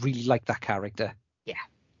character and you really like that character. Yeah.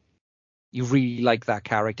 You really like that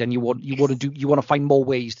character, and you want to find more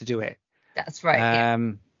ways to do it. That's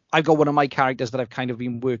right. I've got one of my characters that I've kind of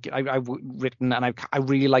been working. I've written, and I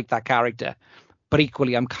really like that character, but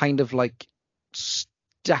equally, I'm kind of like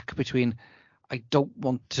stuck between. I don't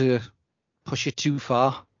want to push it too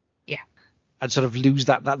far. Yeah. And sort of lose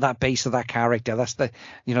that base of that character. That's the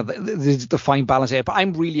fine balance here. But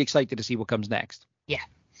I'm really excited to see what comes next. Yeah.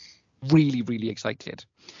 Really, really excited.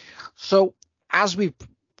 So as we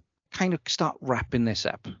kind of start wrapping this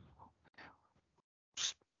up,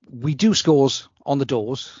 we do scores on the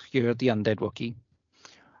doors here at the Undead Wookiee.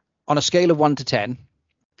 On a scale of 1 to 10,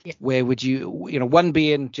 where would you 1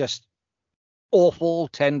 being just awful,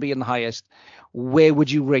 10 being the highest, where would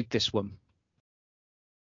you rate this one?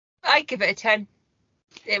 I'd give it a 10.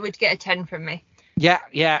 It would get a 10 from me. Yeah.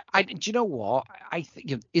 Do you know what? I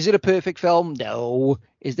think, is it a perfect film? No.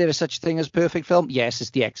 Is there a such thing as perfect film? Yes,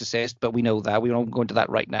 it's The Exorcist, but we know that. We won't go into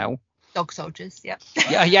that right now. Dog Soldiers, yeah.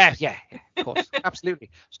 Yeah, of course.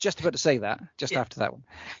 Absolutely. I was just about to say that, after that one.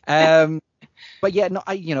 But yeah, no,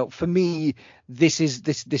 for me, this is a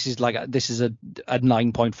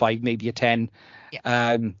 9.5, maybe a 10.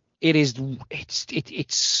 Yeah. It's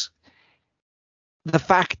the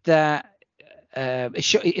fact that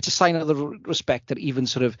it's a sign of the respect that even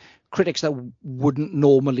sort of critics that wouldn't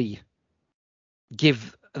normally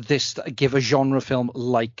give a genre film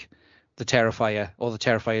like the Terrifier or the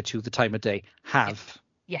Terrifier 2, The Time of Day, have.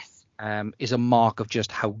 Yes. Is a mark of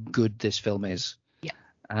just how good this film is. Yeah.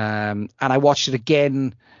 And I watched it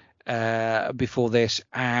again before this,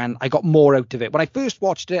 and I got more out of it. When I first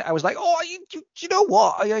watched it, I was like, "Oh, you know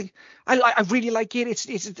what? I really like it.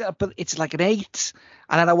 It's like an 8."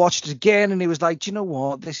 And then I watched it again, and it was like, "Do you know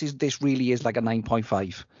what? This really is like a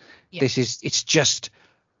 9.5. Yeah. It's just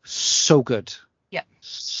so good. Yeah,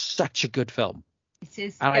 such a good film. It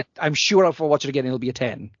is. And I'm sure if I watch it again, it'll be a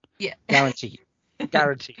 10. Yeah, guarantee.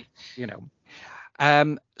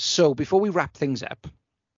 So before we wrap things up,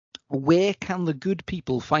 where can the good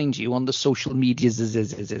people find you on the social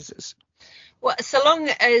medias? Well, so long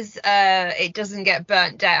as it doesn't get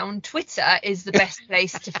burnt down, Twitter is the best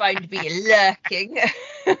place to find me lurking.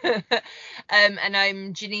 And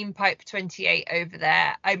I'm Janine Pipe 28 over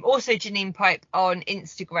there. I'm also Janine Pipe on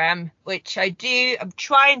Instagram, which I'm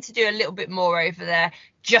trying to do a little bit more over there,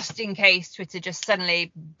 just in case Twitter just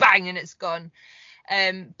suddenly bang and it's gone.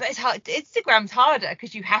 But it's hard. Instagram's harder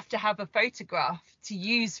because you have to have a photograph to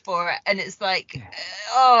use for it, and it's like,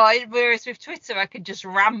 whereas with Twitter I could just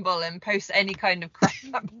ramble and post any kind of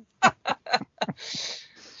crap.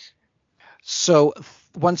 So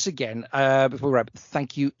once again, before we wrap,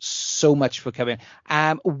 thank you so much for coming.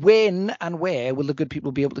 When and where will the good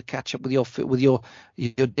people be able to catch up with your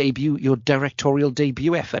debut, your directorial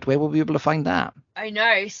debut effort? Where will we be able to find that? I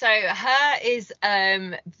know. So her is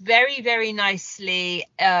very, very nicely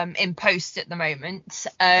in post at the moment.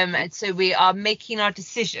 And so we are making our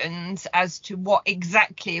decisions as to what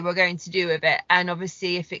exactly we're going to do with it. And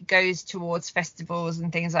obviously, if it goes towards festivals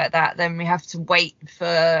and things like that, then we have to wait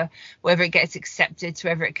for whether it gets accepted to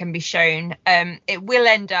whether it can be shown. It will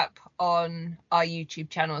end up on our YouTube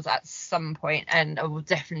channels at some point, and I will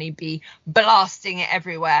definitely be blasting it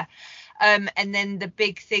everywhere. And then the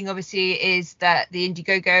big thing, obviously, is that the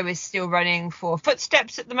Indiegogo is still running for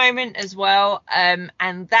Footsteps at the moment as well. And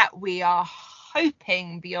that we are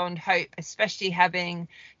hoping beyond hope, especially having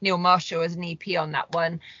Neil Marshall as an EP on that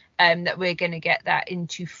one, that we're going to get that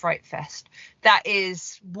into Fright Fest. That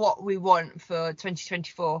is what we want for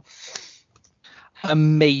 2024.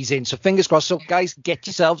 Amazing. So fingers crossed. So guys, get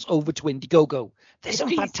yourselves over to Indiegogo. There's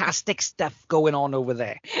some fantastic stuff going on over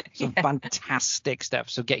there. Some fantastic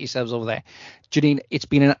stuff. So get yourselves over there. Janine, it's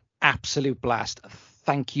been an absolute blast.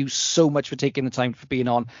 Thank you so much for taking the time for being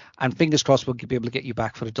on. And fingers crossed we'll be able to get you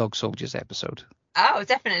back for the Dog Soldiers episode. Oh,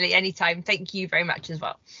 definitely. Anytime. Thank you very much as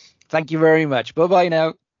well. Thank you very much. Bye-bye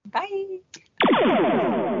now. Bye.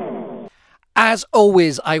 As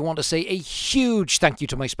always, I want to say a huge thank you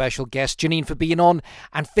to my special guest, Janine, for being on.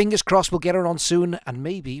 And fingers crossed we'll get her on soon. And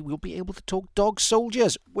maybe we'll be able to talk Dog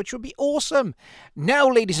Soldiers, which would be awesome. Now,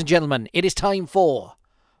 ladies and gentlemen, it is time for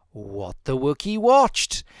What the Wookiee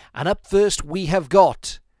Watched. And up first, we have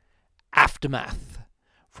got Aftermath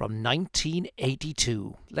from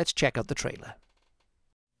 1982. Let's check out the trailer.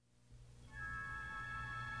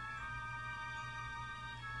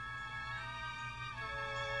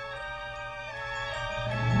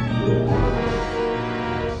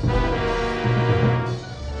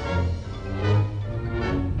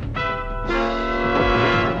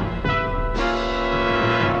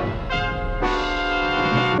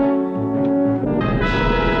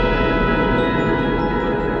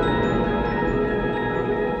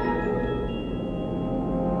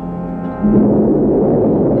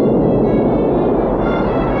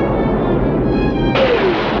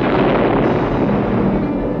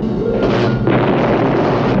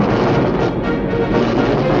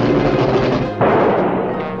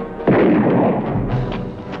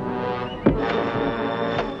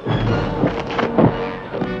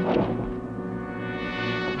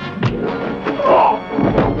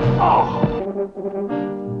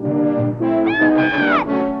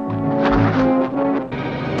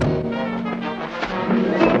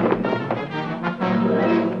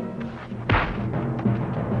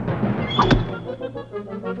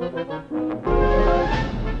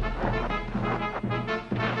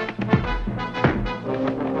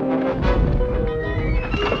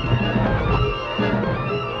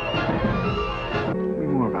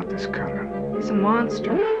 He's a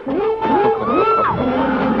monster.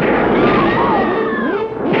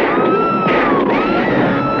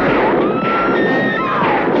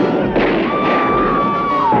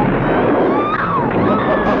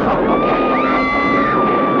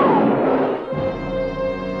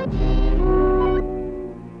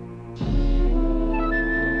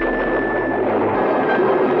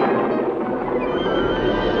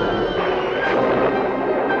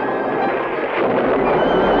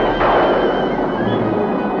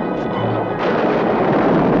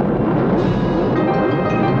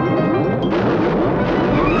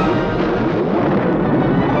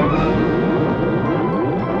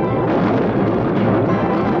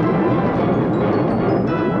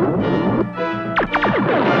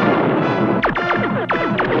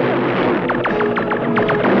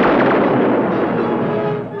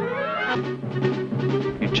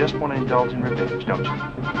 Just want to indulge in revenge, don't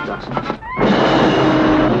you? Justice.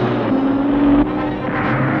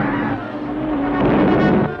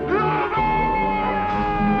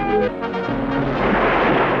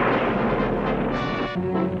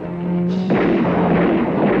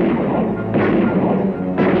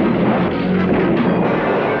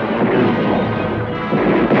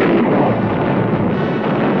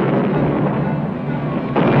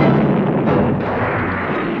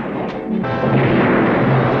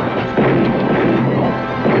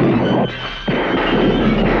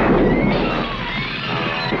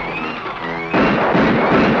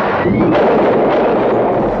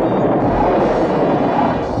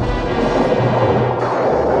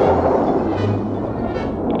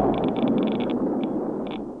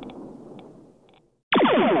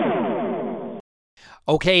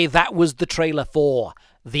 Okay, that was the trailer for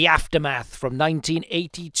The Aftermath from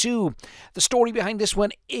 1982. The story behind this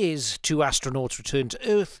one is two astronauts return to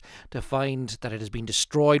Earth to find that it has been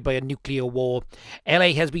destroyed by a nuclear war.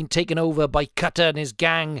 LA has been taken over by Cutter and his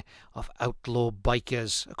gang of outlaw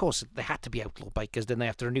bikers. Of course, they had to be outlaw bikers, didn't they,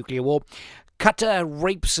 after a nuclear war? Cutter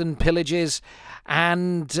rapes and pillages,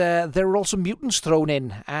 and there are also mutants thrown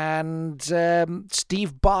in. And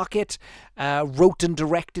Steve Barkett wrote and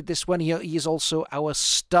directed this one. He is also our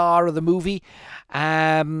star of the movie.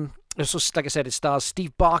 So, like I said, it stars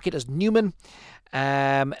Steve Barkett as Newman,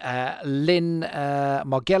 Lynn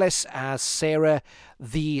Margulis as Sarah,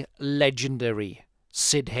 the legendary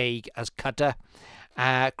Sid Haig as Cutter,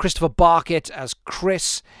 Christopher Barkett as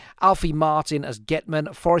Chris, Alfie Martin as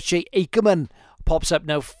Getman, Forrest J. Ackerman pops up.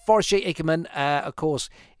 Now, Forrest J. Ackerman, of course,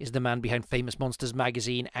 is the man behind Famous Monsters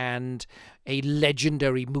magazine and a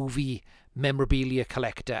legendary movie memorabilia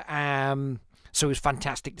collector. So it was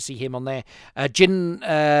fantastic to see him on there. Jim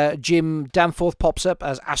Danforth pops up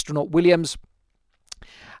as Astronaut Williams,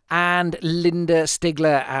 and Linda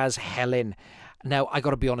Stigler as Helen. Now, I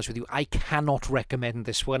got to be honest with you, I cannot recommend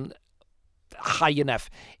this one high enough.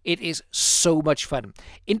 It is so much fun.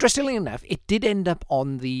 Interestingly enough, it did end up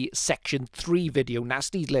on the Section 3 video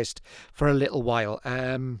nasties list for a little while.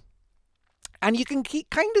 And you can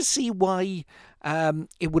kind of see why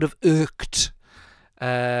it would have irked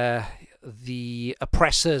the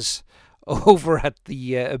oppressors over at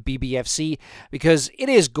the BBFC, because it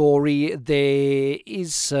is gory. There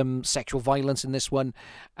is some sexual violence in this one,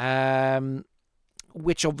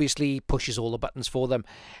 which obviously pushes all the buttons for them.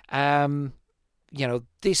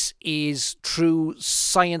 This is true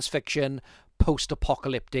science fiction,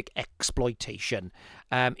 post-apocalyptic exploitation.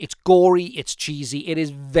 It's gory, it's cheesy, it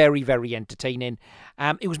is very, very entertaining.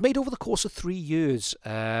 It was made over the course of 3 years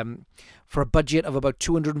for a budget of about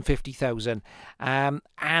 $250,000.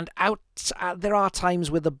 And there are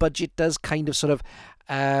times where the budget does kind of sort of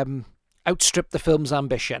outstrip the film's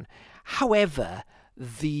ambition. However,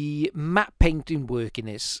 the matte painting work in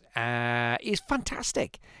this is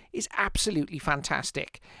fantastic. Is absolutely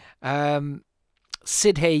fantastic.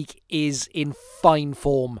 Sid Haig is in fine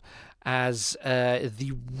form as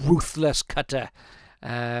the ruthless Cutter,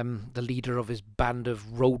 the leader of his band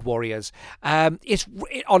of road warriors.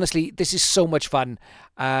 Honestly, this is so much fun.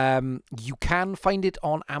 You can find it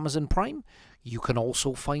on Amazon Prime. You can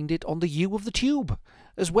also find it on the U of the Tube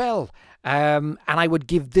as well. And I would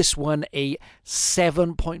give this one a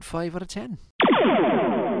 7.5 out of 10.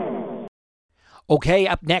 Okay,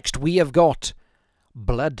 up next we have got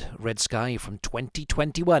Blood Red Sky from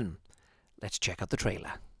 2021. Let's check out the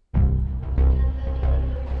trailer.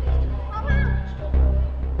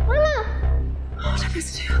 Da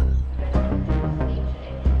bist du.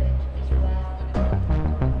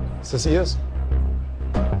 Ist das ihrs?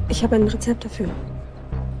 Ich habe ein Rezept dafür.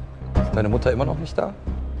 Ist deine Mutter immer noch nicht da?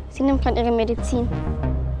 Sie nimmt gerade ihre Medizin.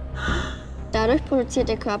 Dadurch produziert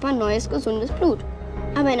der Körper neues, gesundes Blut.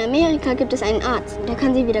 Aber in Amerika gibt es einen Arzt, der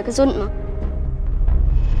kann sie wieder gesund machen.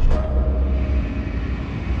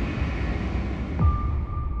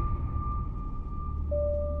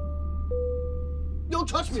 Don't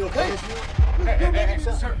touch me, okay?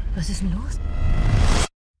 Was ist denn los?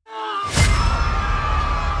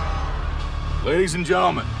 Ladies and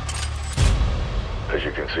gentlemen, as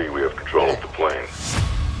you can see, we have control of the plane.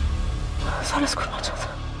 Ist alles gut, Mannschaft?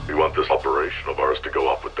 We want this operation of ours to go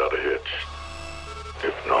off without a hitch.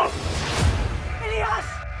 If not, Elias!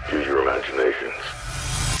 use your imaginations.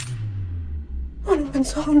 Und mein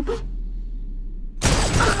Sohn.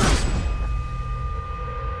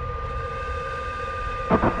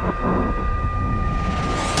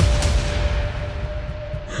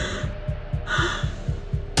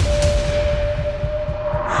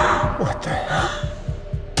 What the hell?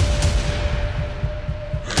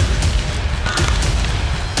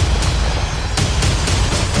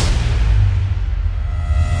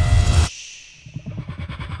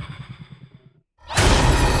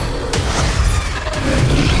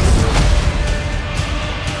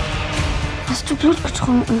 Hast du Blut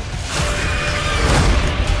getrunken?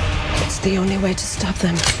 It's the only way to stop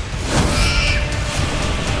them.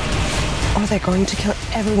 Or they're going to kill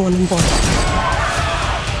everyone on board.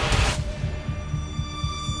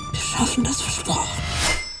 Wir schaffen das, versprochen.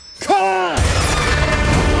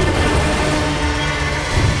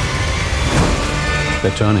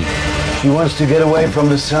 They're turning. She wants to get away from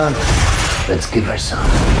the sun. Let's give her some.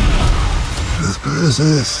 Das Böse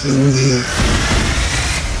ist in dir.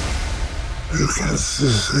 Du kannst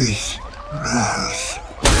es nicht raus.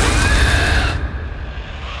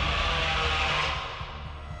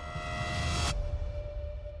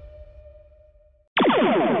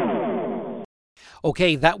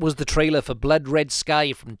 Okay, that was the trailer for Blood Red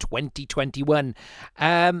Sky from 2021.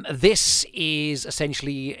 This is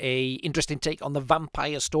essentially a interesting take on the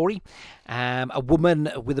vampire story. A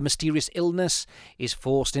woman with a mysterious illness is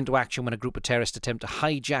forced into action when a group of terrorists attempt to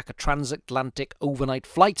hijack a transatlantic overnight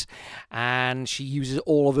flight, and she uses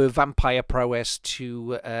all of her vampire prowess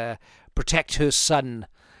to protect her son.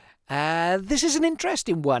 This is an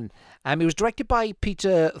interesting one. It was directed by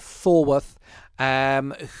Peter Thorwarth,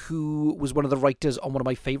 who was one of the writers on one of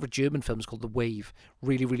my favourite German films called The Wave.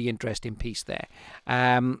 Really, really interesting piece there.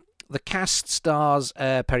 The cast stars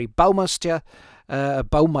Perry Baumeister,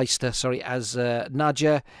 as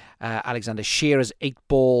Nadja, Alexander Scheer as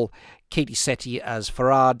 8-Ball, Katie Setti as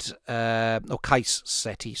Farad, Kais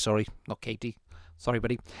Setti, sorry, not Katie. Sorry,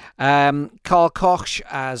 buddy. Carl Koch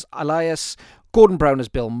as Elias, Gordon Brown as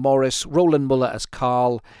Bill Morris, Roland Muller as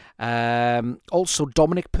Carl. Also,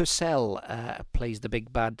 Dominic Purcell plays the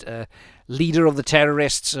big bad leader of the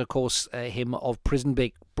terrorists, of course, him of Prison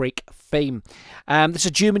Break fame. This is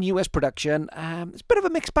a German-US production. It's a bit of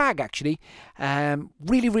a mixed bag, actually.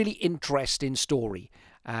 Really, really interesting story.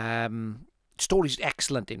 Story's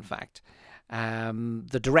excellent, in fact.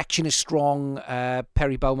 The direction is strong.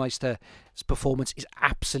 Perry Baumeister's performance is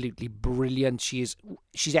absolutely brilliant. She's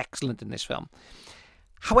excellent in this film.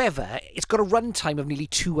 However, it's got a runtime of nearly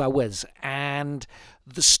 2 hours, and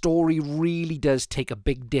the story really does take a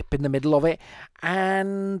big dip in the middle of it,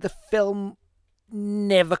 and the film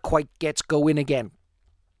never quite gets going again.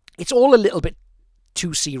 It's all a little bit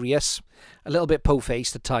too serious, a little bit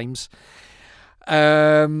po-faced at times.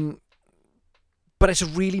 But it's a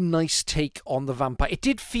really nice take on the vampire. It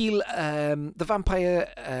did feel, the vampire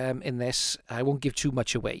in this, I won't give too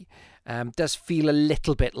much away, does feel a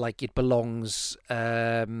little bit like it belongs,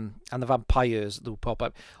 and the vampires that will pop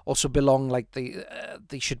up also belong like they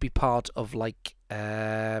should be part of like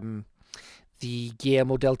the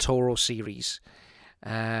Guillermo del Toro series.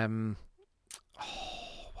 What's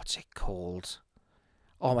it called?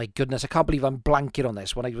 Oh my goodness, I can't believe I'm blanking on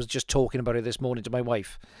this when I was just talking about it this morning to my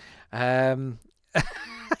wife. I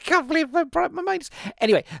can't believe my mind is...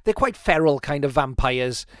 Anyway, they're quite feral kind of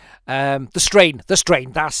vampires. The Strain,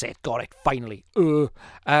 that's it, got it, finally. But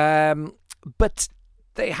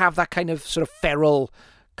they have that kind of sort of feral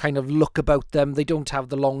kind of look about them. They don't have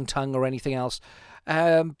the long tongue or anything else.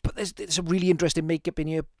 But there's a really interesting makeup in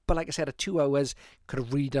here. But like I said, at 2 hours, could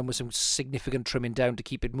have really done with some significant trimming down to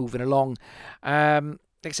keep it moving along.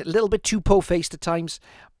 Like I said, a little bit too po-faced at times.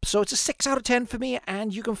 So it's a 6 out of 10 for me,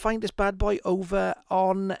 and you can find this bad boy over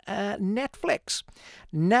on Netflix.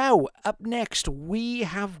 Now, up next, we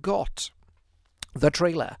have got the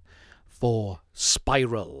trailer for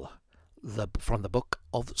Spiral, from the Book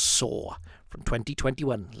of Saw from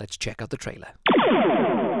 2021. Let's check out the trailer.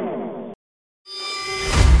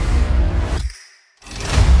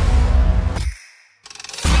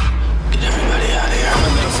 Get everybody out of here.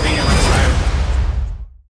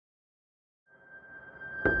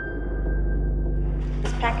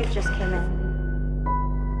 Package just came in.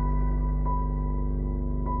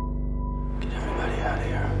 Get everybody out of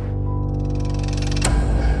here.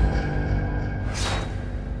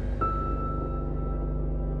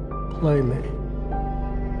 Play me.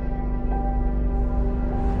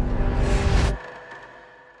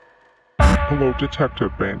 Hello,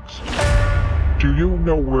 Detective Banks. Do you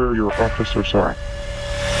know where your officers are?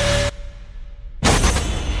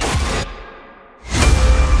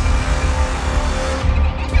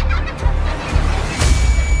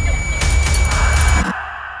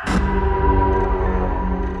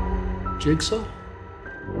 Jigsaw?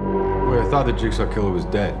 Wait, I thought the Jigsaw killer was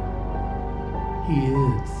dead. He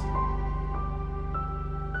is.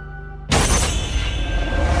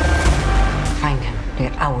 Find him.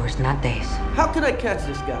 They're hours, not days. How can I catch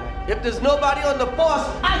this guy? If there's nobody on the force,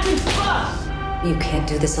 I can bust! You can't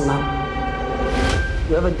do this alone.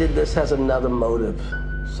 Whoever did this has another motive.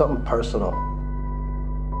 Something personal.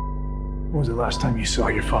 When was the last time you saw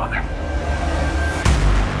your father?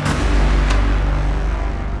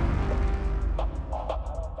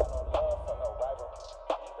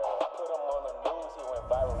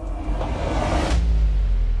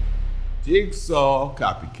 Jigsaw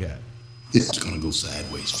copycat. This is gonna go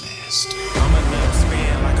sideways fast. I'm a left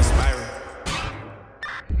spin like a spiral.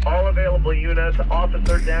 All available units,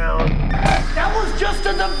 officer down. That was just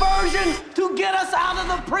a diversion to get us out of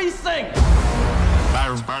the precinct!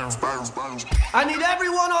 I need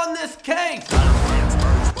everyone on this case!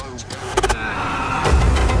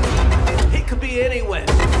 He could be anywhere.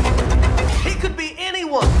 He could be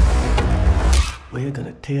anyone. We're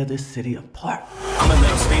gonna tear this city apart. I'm a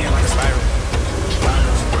left spin like a spiral.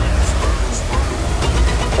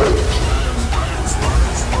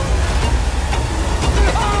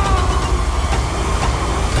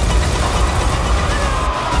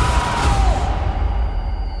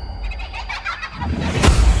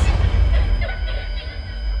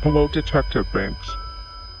 Hello, Detective Banks.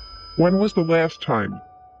 When was the last time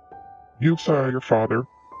you saw your father?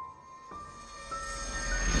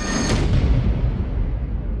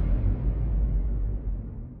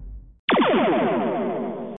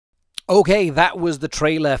 Okay, that was the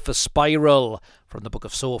trailer for Spiral from the Book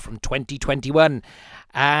of Saw from 2021.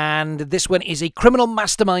 And this one is a criminal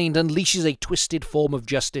mastermind unleashes a twisted form of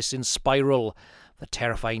justice in Spiral, the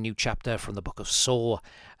terrifying new chapter from the Book of Saw.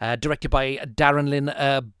 Directed by Darren Lynn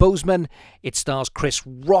Bozeman. It stars Chris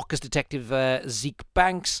Rock as Detective Zeke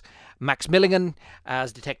Banks, Max Milligan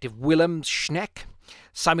as Detective Willem Schneck,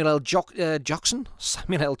 Samuel L. Jackson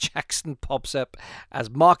pops up as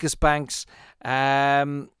Marcus Banks.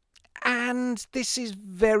 And this is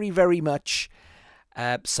very, very much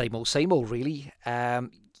same old, really.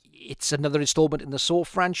 It's another installment in the Saw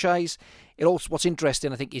franchise. It also, what's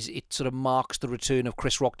interesting, I think, is it sort of marks the return of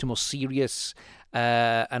Chris Rock to more serious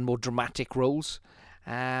and more dramatic roles.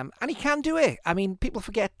 And he can do it. I mean, people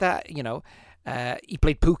forget that, he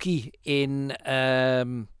played Pookie in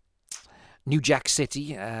New Jack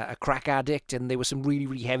City, a crack addict, and there were some really,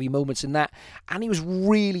 really heavy moments in that. And he was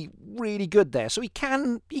really, really good there. So he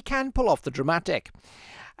can pull off the dramatic.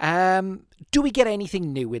 Do we get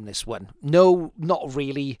anything new in this one? No, not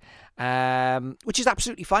really. Which is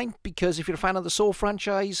absolutely fine, because if you're a fan of the Saw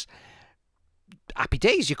franchise, happy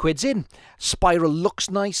days, your quid's in. Spiral looks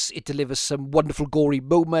nice. It delivers some wonderful gory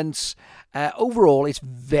moments. Overall, it's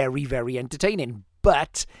very, very entertaining.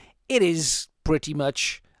 But it is pretty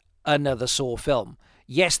much another Saw film.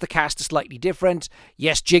 Yes, the cast is slightly different.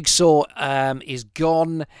 Yes, Jigsaw is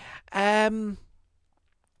gone.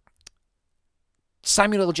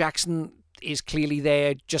 Samuel L. Jackson is clearly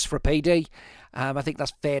there just for a payday. I think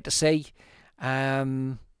that's fair to say.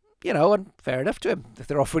 And fair enough to him. If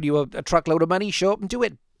they're offering you a truckload of money, show up and do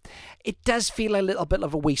it. It does feel a little bit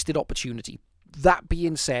of a wasted opportunity. That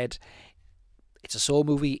being said, it's a Saw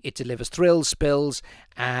movie. It delivers thrills, spills,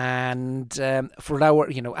 and for an hour,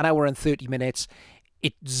 an hour and 30 minutes,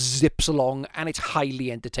 it zips along and it's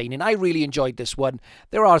highly entertaining. I really enjoyed this one.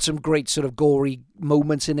 There are some great sort of gory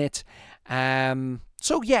moments in it.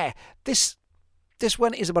 So yeah, this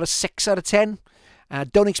one is about a 6 out of 10.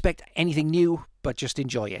 Don't expect anything new, but just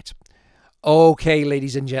enjoy it. Okay,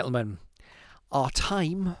 ladies and gentlemen, our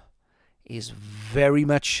time is very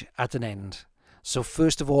much at an end. So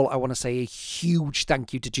first of all, I want to say a huge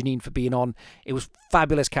thank you to Janine for being on. It was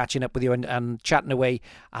fabulous catching up with you and chatting away,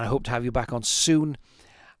 and I hope to have you back on soon.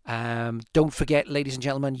 Don't forget, ladies and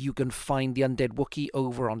gentlemen, you can find The Undead Wookiee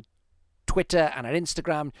over on Twitter and on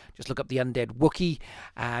Instagram. Just look up The Undead Wookiee.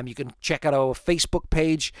 You can check out our Facebook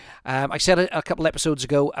page. I said a couple episodes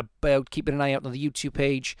ago about keeping an eye out on the YouTube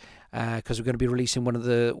page because we're going to be releasing one of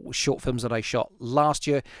the short films that I shot last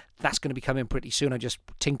year. That's going to be coming pretty soon. I'm just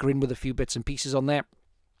tinkering with a few bits and pieces on there.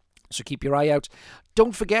 So keep your eye out.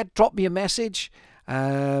 Don't forget, drop me a message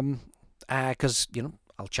because,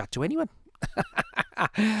 I'll chat to anyone.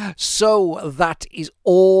 So that is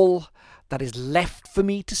all that is left for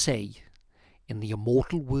me to say. In the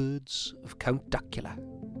immortal words of Count Dracula,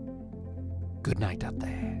 good night out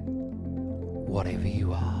there, whatever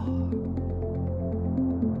you are.